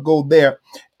 We're going to go there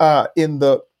in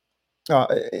the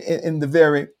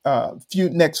very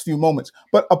next few moments.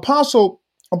 But Apostle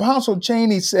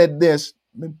Cheney said this.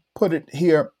 Let me put it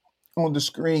here on the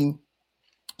screen.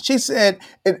 She said,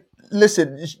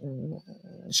 listen,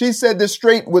 she said this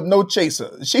straight with no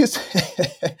chaser. She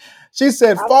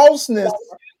said, falseness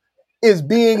is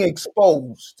being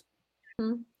exposed.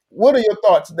 Mhm. What are your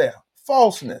thoughts there?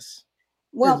 Falseness is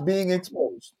Well, being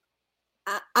exposed.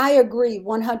 I agree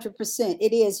 100%.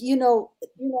 It is.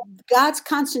 God's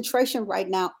concentration right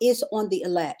now is on the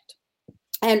elect.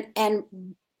 And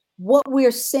what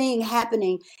we're seeing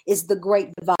happening is the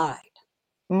great divide.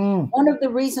 One of the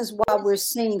reasons why we're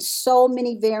seeing so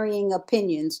many varying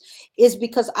opinions is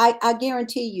because I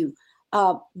guarantee you,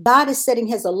 God is setting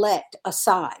his elect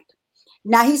aside.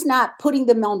 Now, he's not putting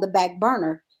them on the back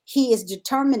burner. He is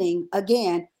determining,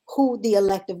 again, who the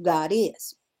elect of God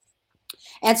is.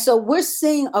 And so we're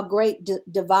seeing a great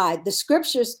divide. The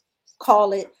scriptures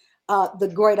call it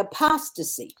the great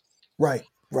apostasy. Right.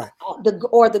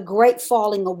 Or the great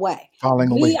falling away.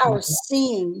 Falling away. We are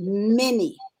seeing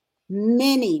many. And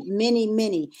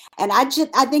I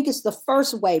think it's the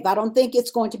first wave. I don't think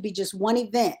it's going to be just one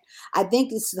event. I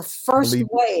think it's the first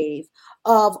wave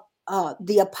of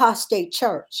the apostate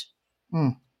church.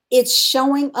 It's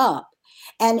showing up,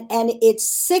 and it's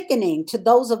sickening to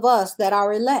those of us that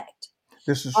are elect.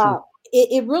 This is true.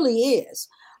 It really is.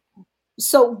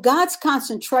 So God's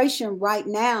concentration right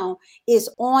now is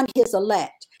on his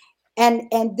elect. And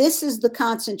this is the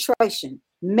concentration,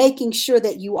 making sure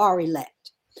that you are elect.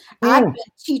 I've been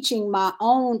teaching my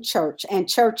own church and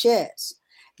churches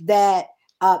that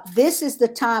this is the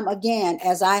time, again,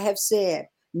 as I have said,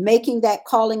 making that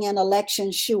calling and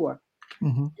election sure.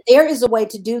 There is a way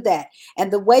to do that.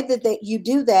 And the way that you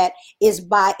do that is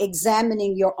by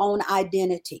examining your own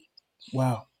identity.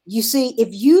 Wow. You see, if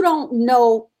you don't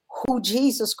know who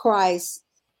Jesus Christ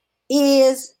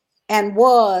is and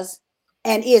was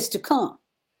and is to come,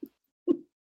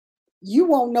 you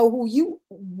won't know who you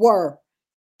were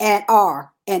and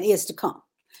are and is to come.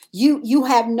 You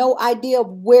have no idea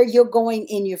where you're going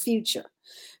in your future.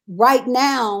 Right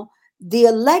now, the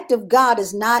elect of God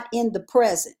is not in the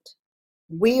present.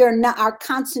 We are not, our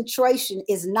concentration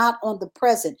is not on the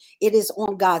present. It is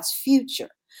on God's future.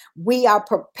 We are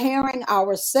preparing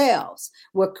ourselves.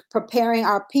 We're preparing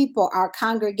our people, our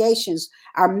congregations,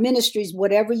 our ministries,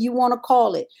 whatever you want to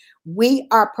call it. We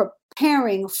are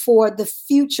preparing for the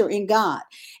future in God.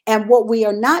 And what we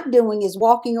are not doing is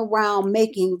walking around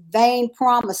making vain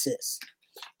promises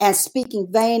and speaking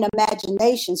vain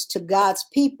imaginations to God's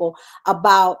people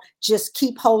about just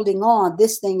keep holding on.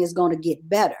 This thing is going to get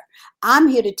better. I'm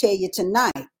here to tell you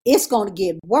tonight, it's going to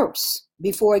get worse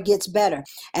before it gets better.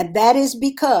 And that is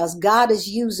because God is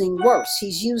using worse.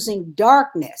 He's using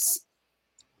darkness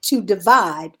to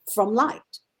divide from light.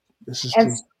 This is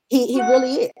true. He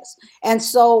really is. And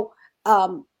so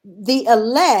the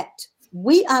elect,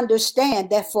 we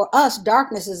understand that for us,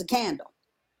 darkness is a candle.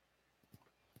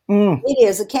 It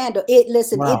is a candle. It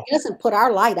doesn't put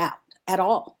our light out at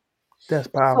all. That's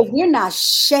powerful. So we're not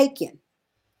shaken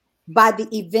by the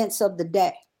events of the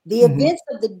day. The events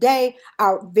of the day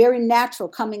are very natural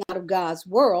coming out of God's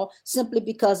world simply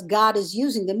because God is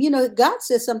using them. You know, God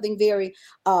says something very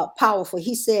powerful.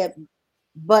 He said,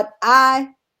 but I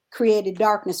created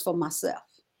darkness for myself.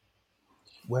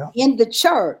 Well, in the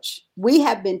church, we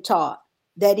have been taught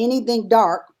that anything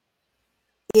dark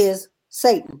is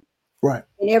Satan. Right.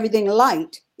 And everything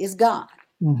light is God.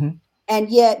 And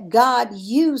yet God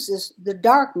uses the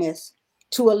darkness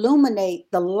to illuminate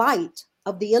the light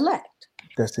of the elect.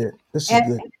 That's it. This is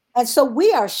good. And so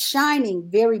we are shining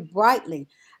very brightly.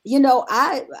 You know,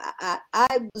 I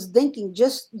was thinking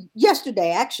just yesterday,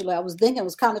 actually, I was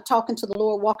kind of talking to the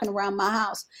Lord, walking around my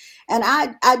house. And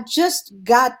I just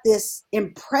got this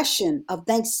impression of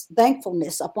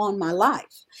thankfulness upon my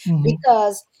life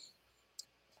because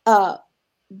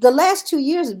the last 2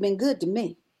 years have been good to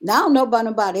me. Now I don't know about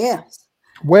nobody else.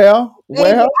 Well,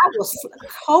 baby, I was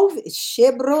COVID.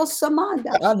 Shebro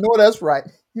Samanda. I know that's right.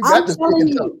 I'm telling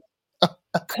you,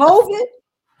 COVID.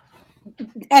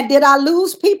 And did I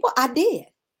lose people? I did.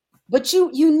 But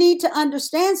you need to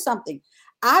understand something.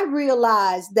 I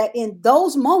realized that in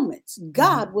those moments,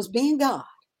 God was being God.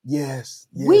 Yes.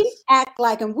 We act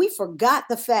like, and we forgot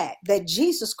the fact that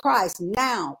Jesus Christ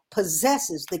now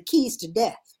possesses the keys to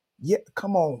death. Yeah,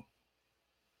 come on.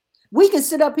 We can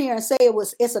sit up here and say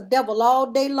it's a devil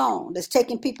all day long that's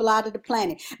taking people out of the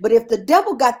planet. But if the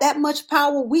devil got that much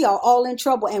power, we are all in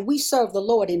trouble and we serve the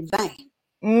Lord in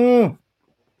vain.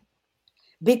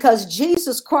 because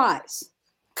Jesus Christ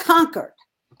conquered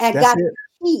and That's got it.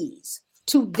 the keys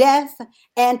to death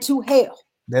and to hell.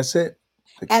 That's it.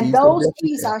 The And keys to those death and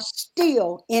keys hell. are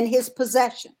still in his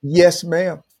possession. Yes,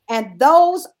 ma'am. And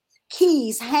those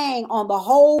keys hang on the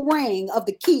whole ring of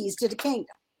the keys to the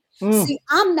kingdom. Mm. See,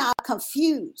 I'm not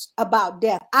confused about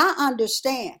death. I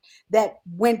understand that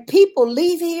when people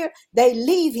leave here, they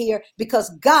leave here because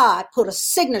God put a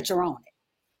signature on it.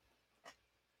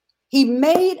 He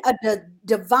made a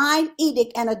divine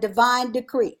edict and a divine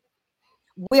decree.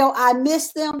 Will I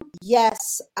miss them?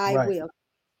 Yes, I Right. will.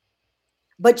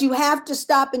 But you have to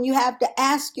stop and you have to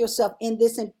ask yourself in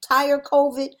this entire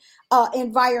COVID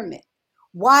environment,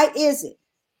 why is it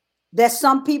that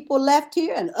some people left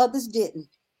here and others didn't?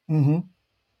 Mm-hmm.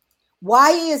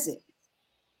 Why is it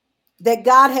that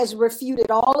God has refuted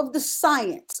all of the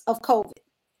science of COVID?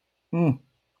 Mm.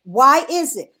 Why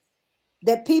is it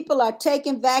that people are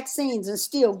taking vaccines and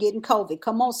still getting COVID?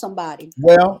 Come on, somebody.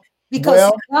 Well,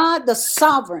 Because God, the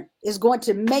sovereign, is going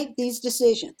to make these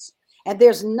decisions. And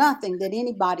there's nothing that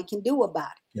anybody can do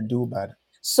about it. can do about it.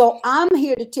 So I'm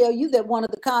here to tell you that one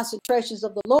of the concentrations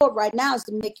of the Lord right now is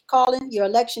to make you call in your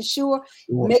election sure.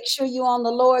 Sure. Make sure you're on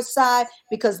the Lord's side,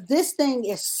 because this thing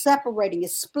is separating,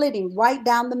 is splitting right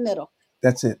down the middle.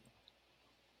 That's it.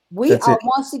 We That's are it.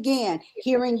 once again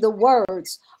hearing the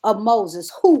words of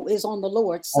Moses, who is on the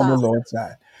Lord's On the side. Lord's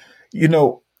side. You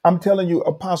know, I'm telling you,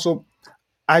 Apostle,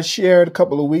 I shared a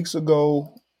couple of weeks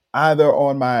ago, either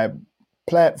on my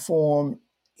platform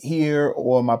here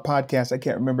or my podcast. I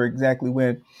can't remember exactly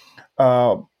when.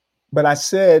 But I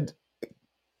said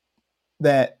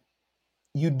that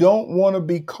you don't want to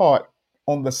be caught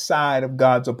on the side of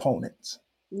God's opponents.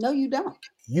 No, you don't.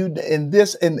 You in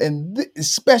this,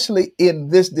 especially in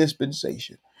this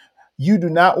dispensation, you do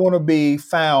not want to be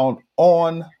found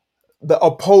on the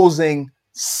opposing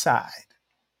side.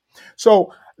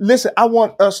 So listen, I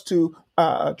want us to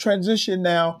transition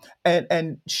now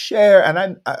and share.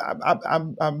 And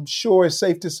I'm sure it's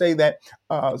safe to say that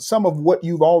some of what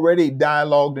you've already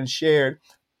dialogued and shared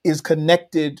is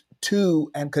connected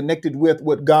to and connected with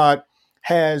what God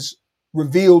has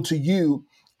revealed to you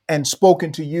and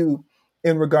spoken to you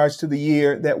in regards to the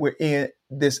year that we're in,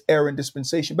 this era and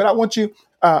dispensation. But I want you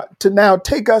to now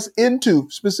take us into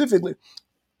specifically,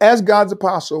 as God's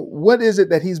apostle, what is it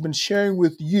that he's been sharing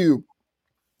with you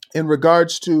in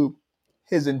regards to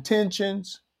his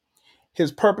intentions,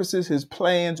 his purposes, his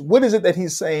plans? What is it that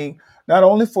he's saying, not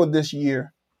only for this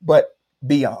year, but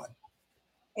beyond?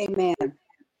 Amen.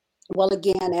 Well,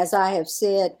 again, as I have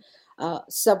said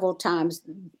several times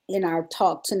in our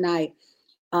talk tonight,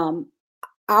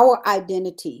 our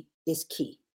identity is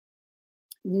key.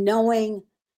 Knowing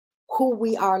who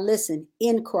we are, listen,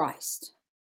 in Christ,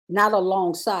 not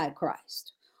alongside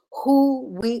Christ, who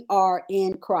we are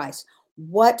in Christ.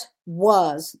 What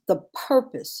was the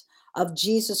purpose of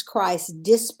Jesus Christ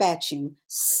dispatching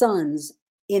sons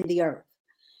in the earth?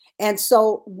 And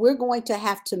so we're going to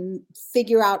have to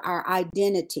figure out our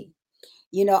identity.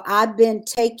 You know, I've been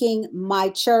taking my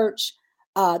church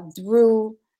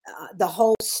through the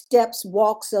whole steps,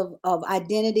 walks of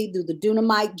identity, through the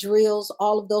Dunamite drills,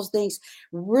 all of those things,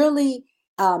 really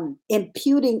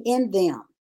imputing in them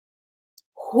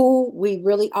who we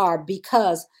really are.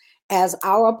 Because as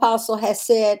our apostle has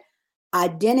said,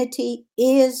 identity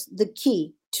is the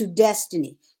key to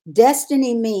destiny.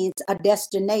 Destiny means a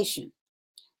destination.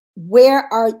 Where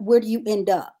do you end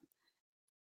up?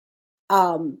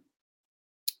 Our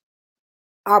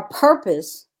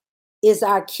purpose is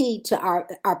our key to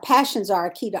our passions are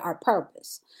our key to our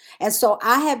purpose. And so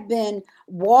I have been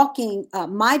walking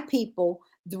my people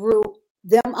through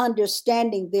them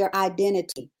understanding their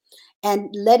identity and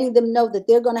letting them know that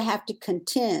they're going to have to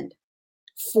contend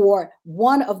for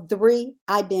one of three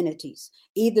identities.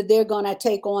 Either they're going to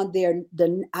take on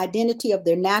the identity of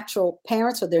their natural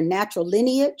parents or their natural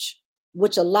lineage,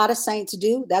 which a lot of saints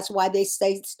do. That's why they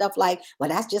say stuff like, well,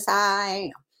 that's just how I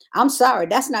am. I'm sorry,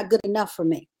 that's not good enough for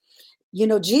me. You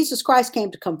know, Jesus Christ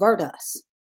came to convert us.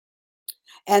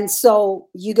 And so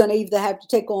you're going to either have to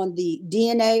take on the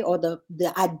DNA or the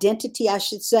identity, I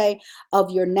should say,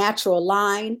 of your natural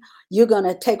line. You're going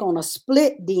to take on a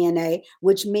split DNA,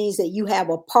 which means that you have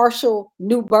a partial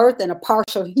new birth and a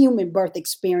partial human birth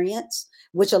experience,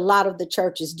 which a lot of the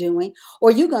church is doing. Or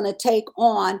you're going to take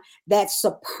on that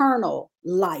supernal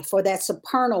life or that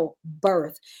supernal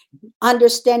birth,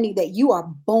 understanding that you are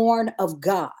born of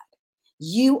God.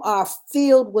 You are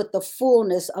filled with the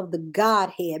fullness of the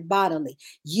Godhead bodily.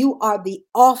 You are the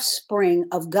offspring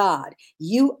of God.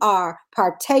 You are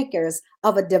partakers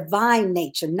of a divine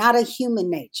nature, not a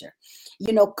human nature.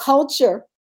 You know, culture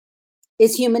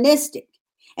is humanistic.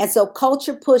 And so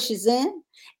culture pushes in,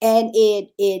 and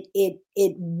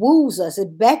it woos us,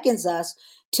 it beckons us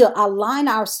to align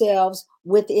ourselves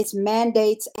with its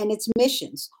mandates and its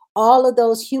missions. All of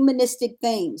those humanistic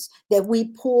things that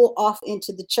we pull off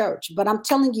into the church. But I'm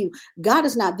telling you, God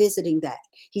is not visiting that.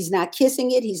 He's not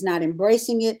kissing it. He's not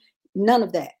embracing it. None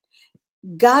of that.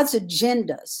 God's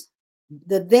agendas,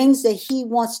 the things that he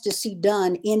wants to see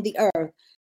done in the earth,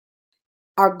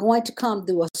 are going to come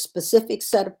through a specific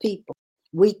set of people.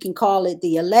 We can call it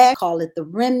the elect, call it the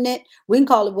remnant. We can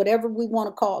call it whatever we want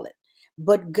to call it.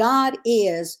 But God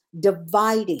is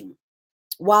dividing.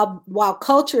 While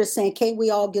culture is saying, can't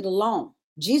we all get along?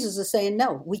 Jesus is saying,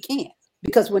 no, we can't,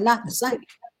 because we're not the same.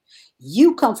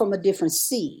 You come from a different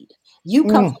seed. You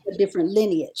come from a different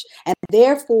lineage. And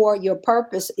therefore, your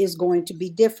purpose is going to be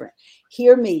different.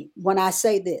 Hear me when I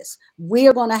say this.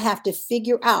 We're going to have to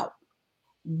figure out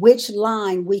which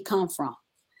line we come from.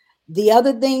 The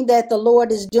other thing that the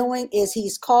Lord is doing is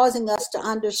he's causing us to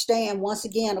understand, once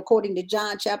again, according to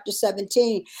John chapter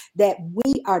 17, that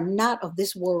we are not of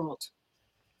this world.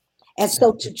 And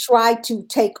so to try to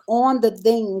take on the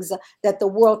things that the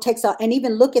world takes out and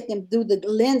even look at them through the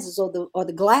lenses or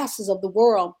the glasses of the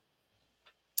world,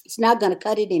 it's not going to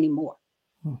cut it anymore.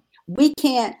 We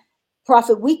can't,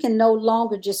 Prophet, we can no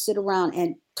longer just sit around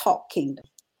and talk kingdom.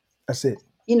 That's it.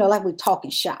 You know, like we're talking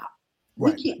shop.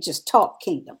 Right. We can't just talk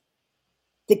kingdom.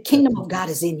 The kingdom of God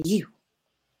is in you.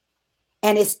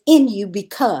 And it's in you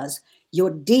because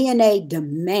your DNA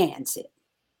demands it.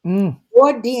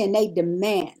 Your DNA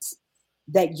demands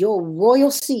that your royal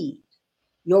seed,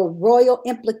 your royal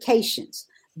implications,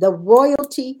 the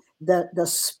royalty, the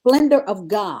splendor of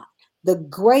God, the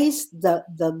grace,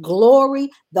 the glory,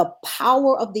 the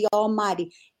power of the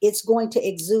Almighty, it's going to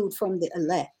exude from the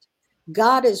elect.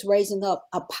 God is raising up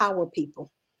a power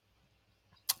people.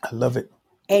 I love it.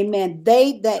 Amen.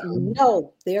 They that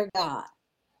know their God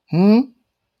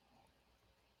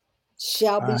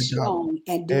shall be strong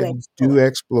and do exploits.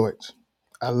 exploits.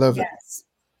 I love it. Yes.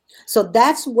 So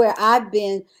that's where I've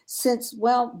been since,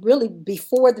 well, really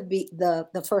before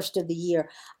the first of the year.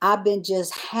 I've been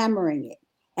just hammering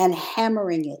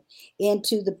it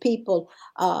into the people,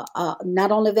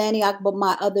 not only of Antioch, but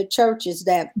my other churches,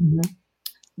 that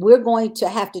we're going to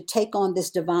have to take on this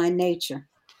divine nature.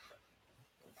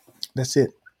 That's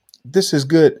it. This is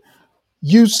good.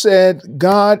 You said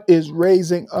God is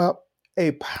raising up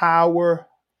a power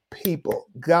people.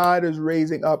 God is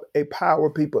raising up a power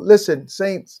people. Listen,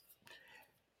 saints,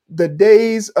 the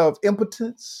days of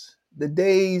impotence, the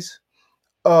days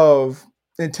of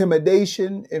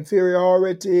intimidation,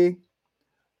 inferiority,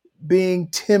 being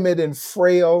timid and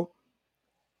frail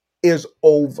is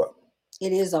over.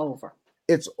 It is over.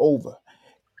 It's over.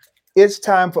 It's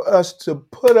time for us to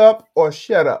put up or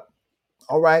shut up.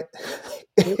 All right.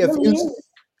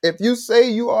 If you say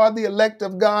you are the elect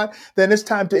of God, then it's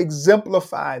time to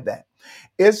exemplify that.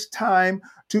 It's time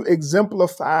to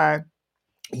exemplify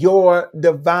your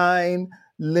divine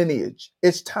lineage.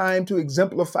 It's time to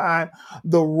exemplify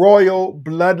the royal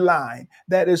bloodline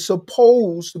that is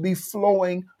supposed to be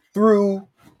flowing through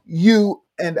you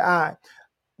and I.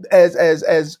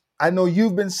 As I know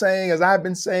you've been saying, as I've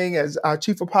been saying, as our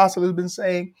chief apostle has been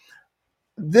saying,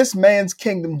 this man's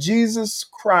kingdom, Jesus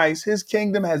Christ, his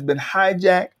kingdom has been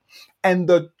hijacked, and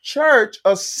the church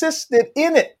assisted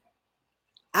in it.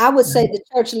 I would say the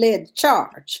church led the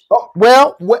charge. Oh,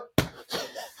 well,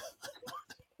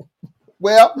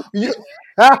 you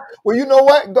know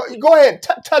what? Go ahead,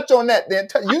 touch on that. Then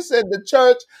you said the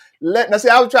church led. Now, see,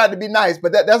 I was trying to be nice,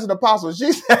 but that's an apostle.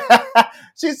 She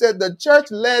said the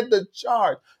church led the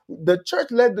charge. The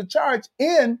church led the charge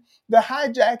in the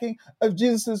hijacking of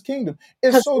Jesus's kingdom.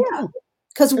 It's so true.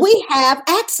 Because we have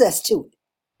access to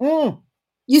it.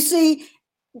 You see,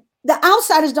 the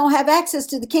outsiders don't have access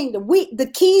to the kingdom. The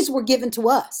keys were given to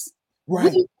us.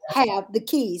 Right. We have the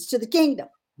keys to the kingdom.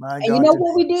 And you know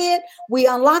what we did? We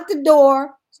unlocked the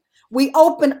door. We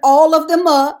opened all of them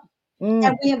up,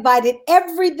 and we invited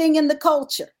everything in the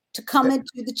culture to come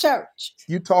into the church.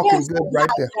 You talking good right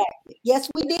there. Yes,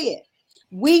 we did.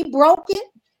 We broke it,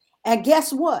 and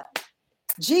guess what?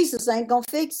 Jesus ain't gonna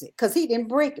fix it because he didn't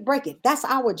break it. That's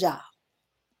our job.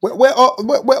 Well,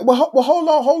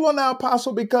 hold on now,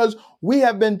 Apostle, because we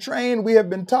have been trained, we have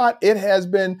been taught, it has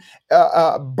been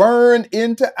burned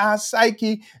into our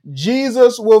psyche.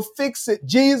 Jesus will fix it.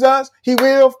 Jesus, he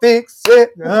will fix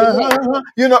it.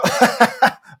 You know,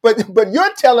 but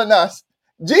you're telling us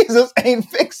Jesus ain't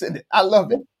fixing it. I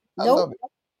love it. I love it.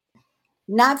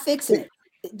 Not fixing it.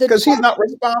 Because he's not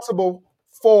responsible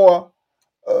for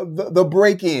the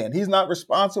break-in. He's not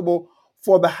responsible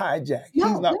for the hijack. No,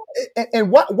 he's not.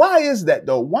 And why is that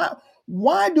though?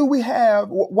 why do we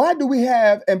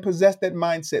have and possess that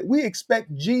mindset? We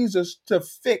expect Jesus to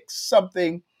fix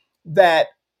something that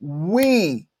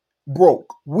we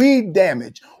broke, we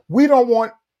damaged. We don't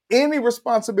want any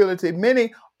responsibility.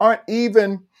 Many aren't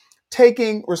even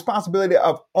taking responsibility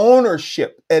of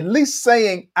ownership, at least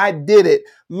saying, I did it.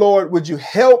 Lord, would you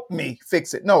help me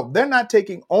fix it? No, they're not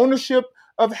taking ownership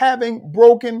of having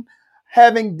broken,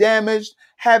 having damaged,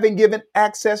 having given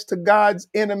access to God's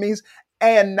enemies,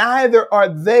 and neither are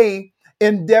they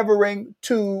endeavoring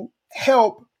to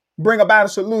help bring about a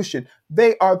solution.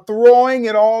 They are throwing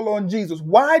it all on Jesus.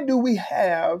 Why do we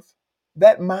have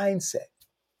that mindset?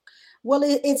 Well,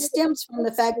 it stems from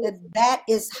the fact that that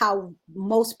is how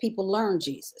most people learn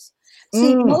Jesus.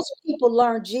 See, Mm, most people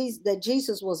learn Jesus, that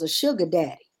Jesus was a sugar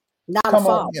daddy, not a come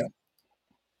on father. here.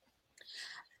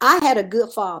 I had a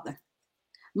good father.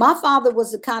 My father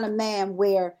was the kind of man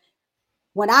where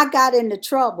when I got into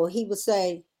trouble, he would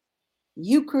say,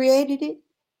 you created it,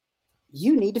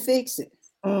 you need to fix it.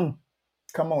 Mm,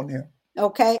 come on here.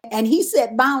 Okay. And he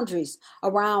set boundaries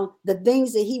around the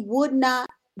things that he would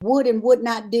and would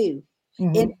not do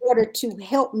in Mhm. order to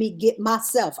help me get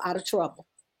myself out of trouble.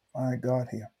 My God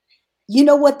here. You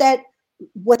know what that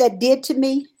did to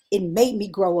me? It made me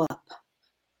grow up.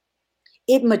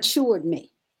 It matured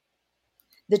me.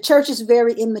 The church is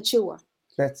very immature.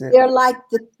 That's it. They're like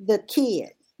the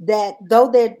kid that though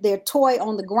they're toy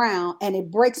on the ground and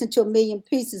it breaks into a million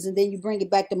pieces, and then you bring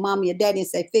it back to mommy or daddy and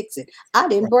say, fix it. I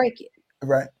didn't break it.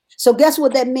 Right. So guess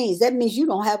what that means? That means you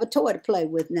don't have a toy to play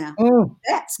with now. Mm,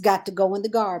 That's got to go in the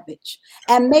garbage.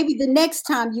 And maybe the next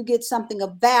time you get something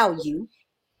of value,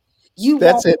 you won't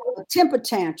that's it. have a temper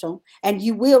tantrum and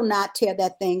you will not tear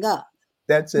that thing up.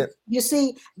 That's it. You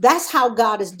see, that's how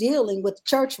God is dealing with the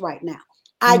church right now.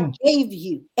 I Mm, gave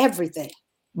you everything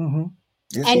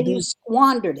yes, he and you did.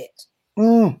 squandered it.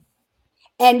 Mm,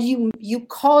 And you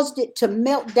caused it to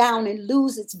melt down and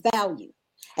lose its value.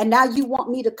 And now you want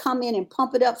me to come in and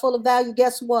pump it up full of value.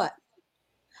 Guess what?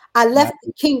 I my- left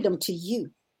the kingdom to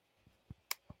you.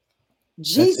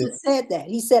 that's it. Jesus said that.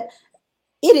 He said,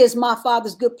 it is my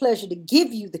Father's good pleasure to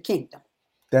give you the kingdom.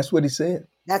 That's what he said.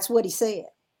 That's what he said.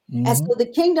 And Hmm. so the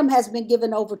kingdom has been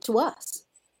given over to us.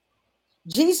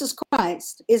 Jesus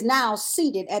Christ is now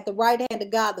seated at the right hand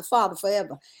of God the Father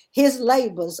forever. His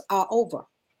labors are over.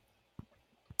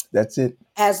 That's it.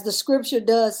 As the scripture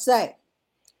does say,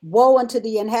 woe unto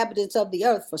the inhabitants of the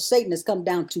earth, for Satan has come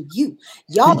down to you.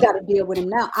 Y'all got to deal with him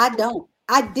now. I don't.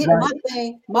 I did my Right.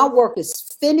 thing. My work is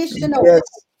finished and over. Yes.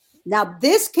 Now,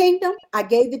 this kingdom, I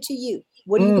gave it to you.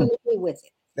 What are you Mm, going to do with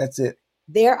it? that's it.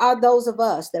 There are those of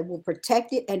us that will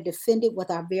protect it and defend it with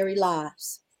our very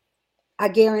lives. I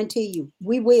guarantee you,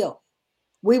 we will.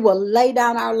 We will lay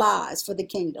down our lives for the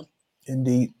kingdom.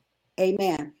 Indeed.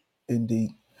 Amen.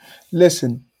 Indeed.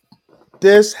 Listen,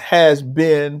 this has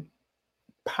been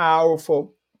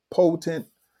powerful, potent,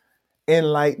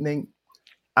 enlightening.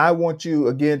 I want you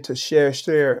again to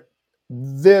share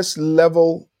this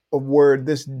level of word,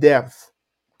 this depth.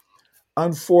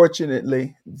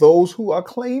 Unfortunately, those who are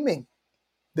claiming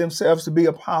themselves to be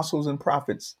apostles and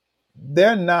prophets,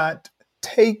 they're not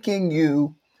taking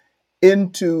you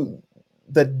into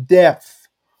the depth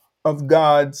of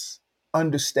God's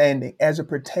understanding as it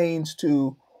pertains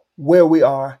to where we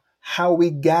are, how we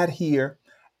got here,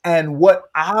 and what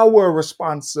our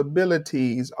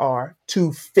responsibilities are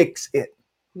to fix it.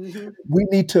 Mhm. We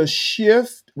need to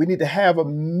shift. We need to have a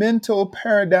mental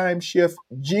paradigm shift.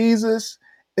 Jesus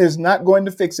is not going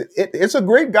to fix it. It's a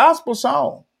great gospel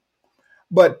song,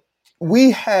 but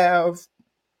we have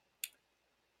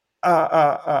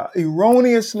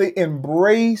erroneously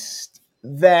embraced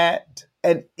that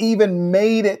and even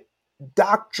made it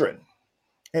doctrine.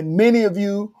 And many of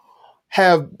you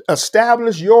have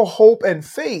established your hope and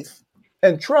faith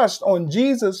and trust on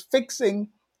Jesus fixing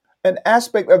an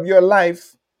aspect of your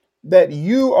life that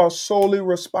you are solely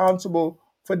responsible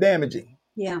for damaging.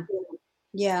 Yeah.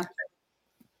 Yeah.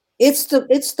 It's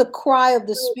the cry of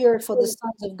the spirit for the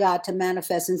sons of God to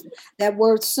manifest. And that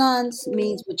word sons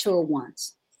means mature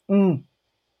ones. Mm,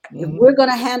 If mhm. we're going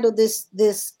to handle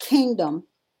this kingdom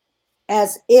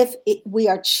as if we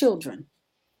are children,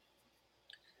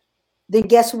 then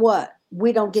guess what?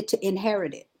 We don't get to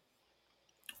inherit it.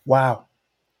 Wow.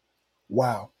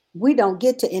 Wow. We don't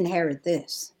get to inherit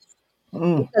this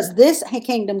Mm, because this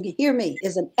kingdom, hear me,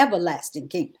 is an everlasting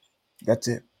kingdom. that's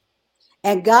it.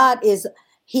 And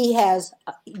he has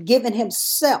given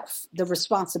himself the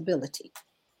responsibility.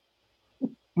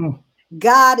 Mm,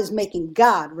 God is making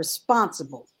God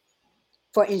responsible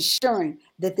for ensuring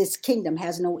that this kingdom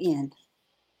has no end.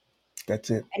 that's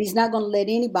it. And he's not going to let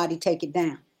anybody take it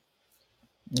down.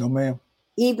 No, ma'am.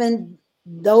 Even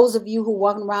those of you who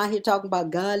walking around here talking about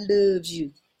God loves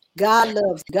you. God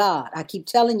loves God. I keep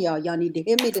telling y'all need to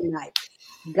hear me tonight.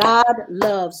 God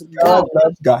loves God. God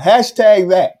loves God. Hashtag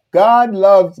that. God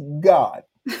loves God.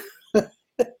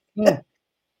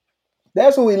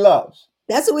 That's who he loves.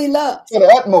 That's who he loves. To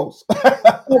the utmost.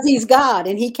 Because he's God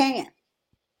and he can.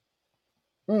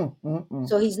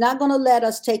 So he's not going to let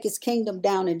us take his kingdom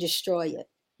down and destroy it.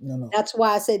 No. That's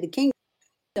why I say the kingdom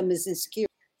is insecure.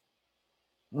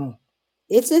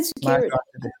 It's insecurity.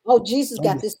 Oh, Jesus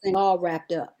got this thing all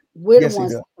wrapped up. We're the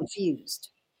ones confused.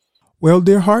 Well,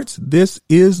 dear hearts, this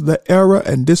is the era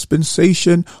and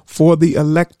dispensation for the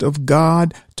elect of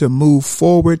God to move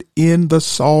forward in the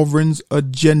sovereign's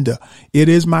agenda. It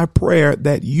is my prayer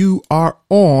that you are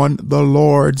on the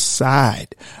Lord's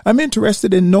side. I'm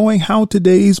interested in knowing how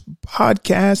today's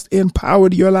podcast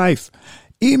empowered your life.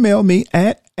 Email me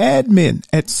at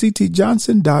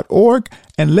admin@ctjohnson.org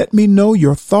and let me know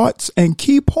your thoughts and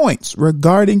key points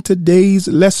regarding today's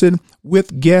lesson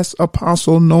with guest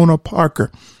Apostle Nona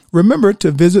Parker. Remember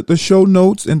to visit the show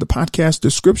notes in the podcast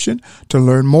description to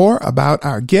learn more about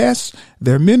our guests,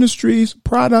 their ministries,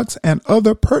 products, and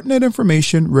other pertinent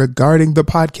information regarding the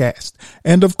podcast.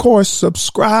 And of course,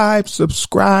 subscribe,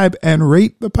 and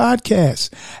rate the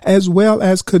podcast, as well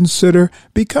as consider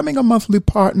becoming a monthly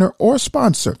partner or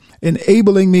sponsor,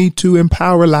 enabling me to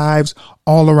empower lives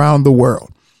all around the world.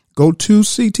 Go to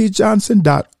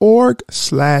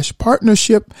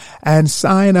ctjohnson.org/partnership and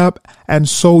sign up and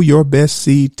sow your best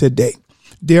seed today.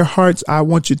 Dear hearts, I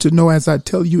want you to know, as I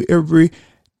tell you every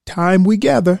time we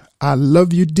gather, I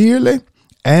love you dearly.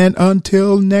 And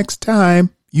until next time,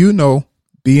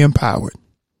 be empowered.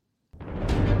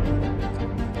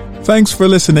 Thanks for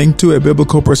listening to a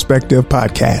Biblical Perspective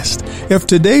podcast. If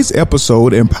today's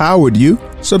episode empowered you,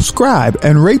 subscribe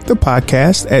and rate the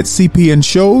podcast at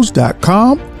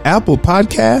cpnshows.com, Apple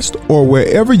Podcast, or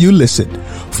wherever you listen.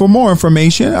 For more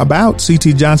information about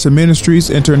CT Johnson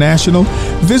Ministries International,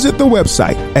 visit the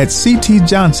website at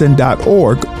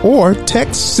ctjohnson.org or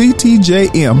text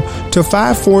CTJM to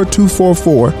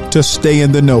 54244 to stay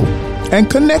in the know. And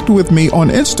connect with me on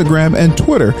Instagram and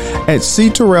Twitter at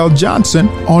CTerrellJohnson,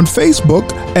 on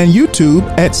Facebook and YouTube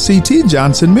at CT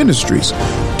Johnson Ministries.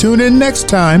 Tune in next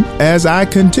time as I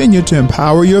continue to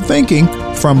empower your thinking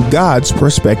from God's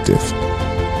perspective.